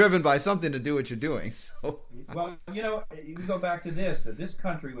have to be driven by something to do what you're doing. So. Well, you go back to this. This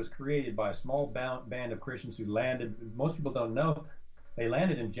country was created by a small band of Christians who landed, most people don't know, they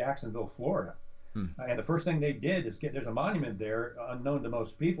landed in Jacksonville, Florida. And the first thing they did is there's a monument there, unknown to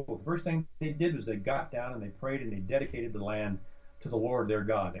most people. The first thing they did was they got down and they prayed and they dedicated the land to the Lord their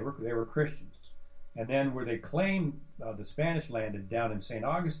God. They were Christians. And then where they claimed the Spanish landed down in St.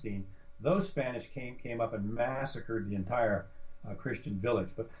 Augustine, those Spanish came up and massacred the entire Christian village.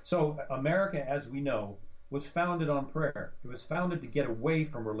 So America, as we know, was founded on prayer. It was founded to get away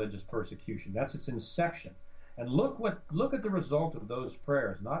from religious persecution. That's its inception. And look at the result of those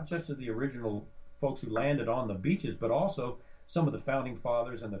prayers, not just of the original folks who landed on the beaches, but also some of the founding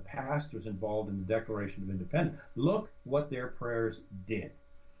fathers and the pastors involved in the Declaration of Independence. Look what their prayers did.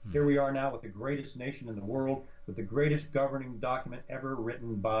 Here we are now with the greatest nation in the world, with the greatest governing document ever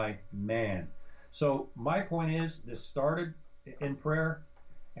written by man. So my point is, this started in prayer,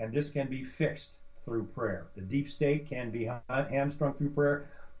 and this can be fixed through prayer. The deep state can be hamstrung through prayer.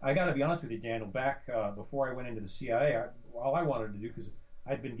 I got to be honest with you, Daniel, back before I went into the CIA, all I wanted to do, because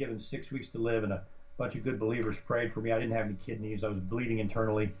I'd been given 6 weeks to live, and a bunch of good believers prayed for me. I didn't have any kidneys. I was bleeding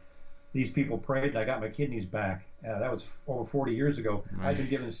internally. These people prayed, and I got my kidneys back. That was over 40 years ago. I've been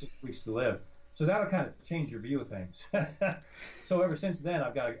given 6 weeks to live. So that'll kind of change your view of things. So ever since then,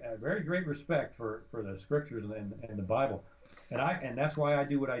 I've got a very great respect for the scriptures and the Bible. And that's why I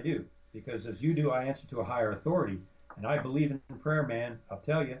do what I do. Because as you do, I answer to a higher authority. And I believe in prayer, man. I'll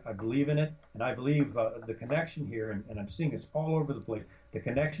tell you, I believe in it. And I believe the connection here, and I'm seeing it's all over the place. The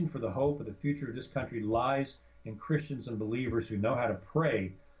connection for the hope of the future of this country lies in Christians and believers who know how to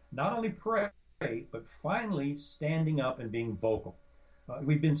pray. Not only pray, but finally standing up and being vocal.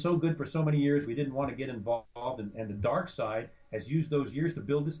 We've been so good for so many years, we didn't want to get involved, and the dark side has used those years to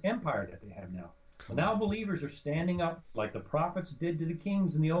build this empire that they have now. Now believers are standing up like the prophets did to the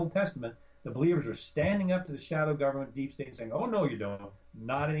kings in the Old Testament. The believers are standing up to the shadow government, deep state, saying, oh, no, you don't.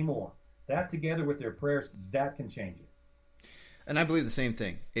 Not anymore. That together with their prayers, that can change it. And I believe the same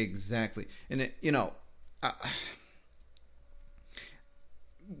thing. Exactly. And,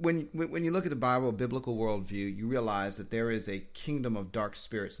 when you look at the Bible, biblical worldview, you realize that there is a kingdom of dark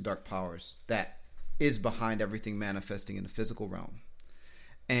spirits and dark powers that is behind everything manifesting in the physical realm.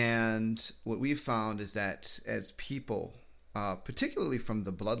 And what we've found is that as people, particularly from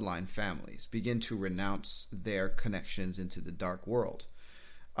the bloodline families, begin to renounce their connections into the dark world,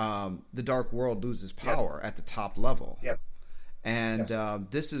 the dark world loses power at the top level. Yep. And Yes.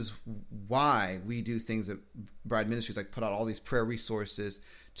 this is why we do things at Bride Ministries, like put out all these prayer resources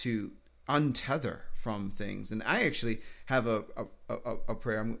to untether from things. And I actually have a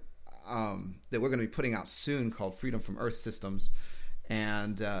prayer that we're going to be putting out soon called Freedom from Earth Systems.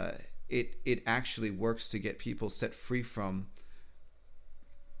 And it actually works to get people set free from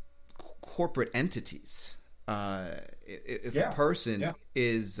corporate entities. If a person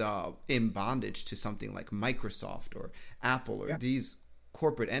is in bondage to something like Microsoft or Apple or these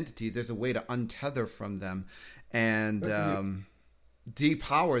corporate entities, there's a way to untether from them and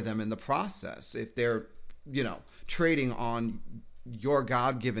depower them in the process. If they're, trading on your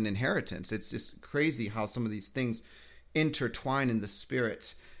God-given inheritance, it's just crazy how some of these things intertwine in the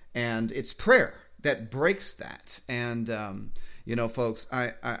spirit, and it's prayer that breaks that. And folks,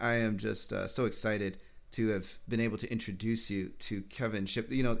 I am just so excited to have been able to introduce you to Kevin Shipp.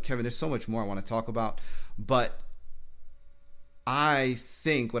 Kevin, there's so much more I want to talk about, but I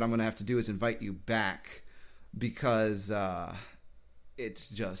think what I'm going to have to do is invite you back, because it's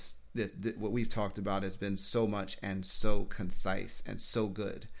just what we've talked about has been so much and so concise and so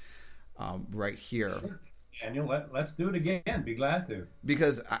good right here. Sure. Daniel, let's do it again. Be glad to.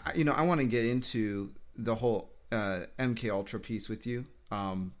 Because I want to get into the whole MK Ultra piece with you.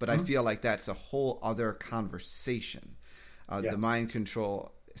 But I feel like that's a whole other conversation. The mind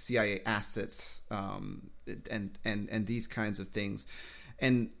control, CIA assets, and these kinds of things.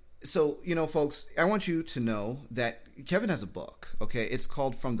 And so, folks, I want you to know that Kevin has a book, okay? It's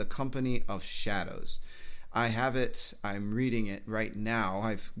called From the Company of Shadows. I have it. I'm reading it right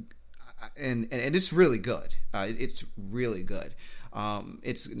now. And it's really good. It's really good.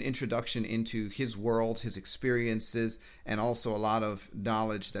 It's an introduction into his world, his experiences, and also a lot of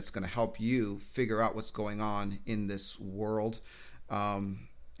knowledge that's going to help you figure out what's going on in this world. And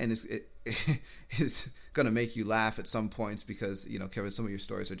it's going to make you laugh at some points because, Kevin, some of your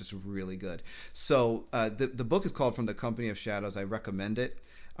stories are just really good. So the book is called From the Company of Shadows. I recommend it.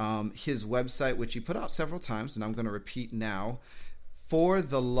 His website, which he put out several times, and I'm going to repeat now,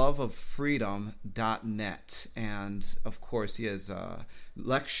 fortheloveoffreedom.net. And of course, he has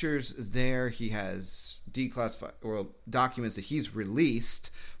lectures there. He has declassified or documents that he's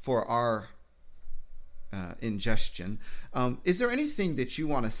released for our ingestion. Is there anything that you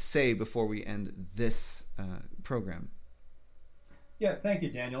want to say before we end this program? Yeah, thank you,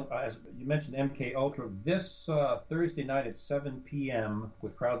 Daniel. As you mentioned, MK Ultra this Thursday night at 7 p.m.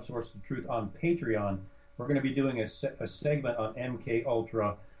 with Crowdsource the Truth on Patreon. We're going to be doing a segment on MK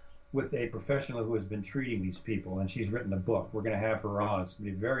Ultra with a professional who has been treating these people, and she's written a book. We're going to have her on. It's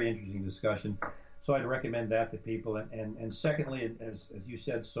going to be a very interesting discussion. So I'd recommend that to people. And secondly, as you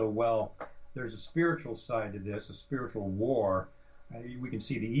said so well, there's a spiritual side to this, a spiritual war. We can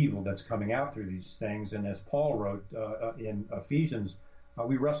see the evil that's coming out through these things. And as Paul wrote in Ephesians,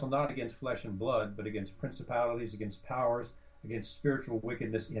 we wrestle not against flesh and blood, but against principalities, against powers, against spiritual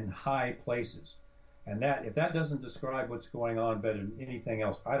wickedness in high places. And that, if that doesn't describe what's going on better than anything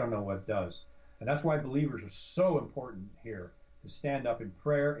else, I don't know what does. And that's why believers are so important here, to stand up in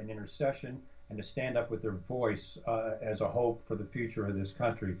prayer and intercession and to stand up with their voice as a hope for the future of this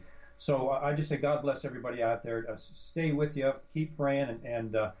country. So I just say God bless everybody out there. Stay with you. Keep praying,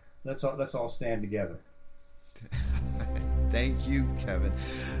 and let's all stand together. Thank you, Kevin.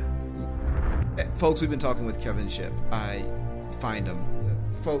 Folks, we've been talking with Kevin Shipp. I find him.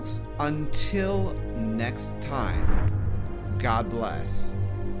 Folks, until next time, God bless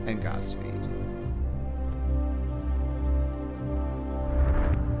and Godspeed.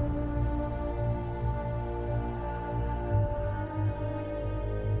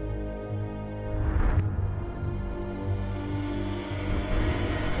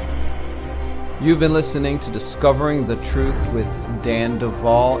 You've been listening to Discovering the Truth with Dan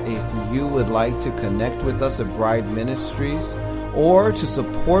Duvall. If you would like to connect with us at Bride Ministries or to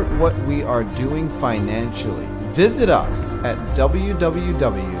support what we are doing financially, visit us at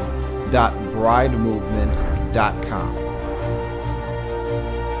www.bridemovement.com.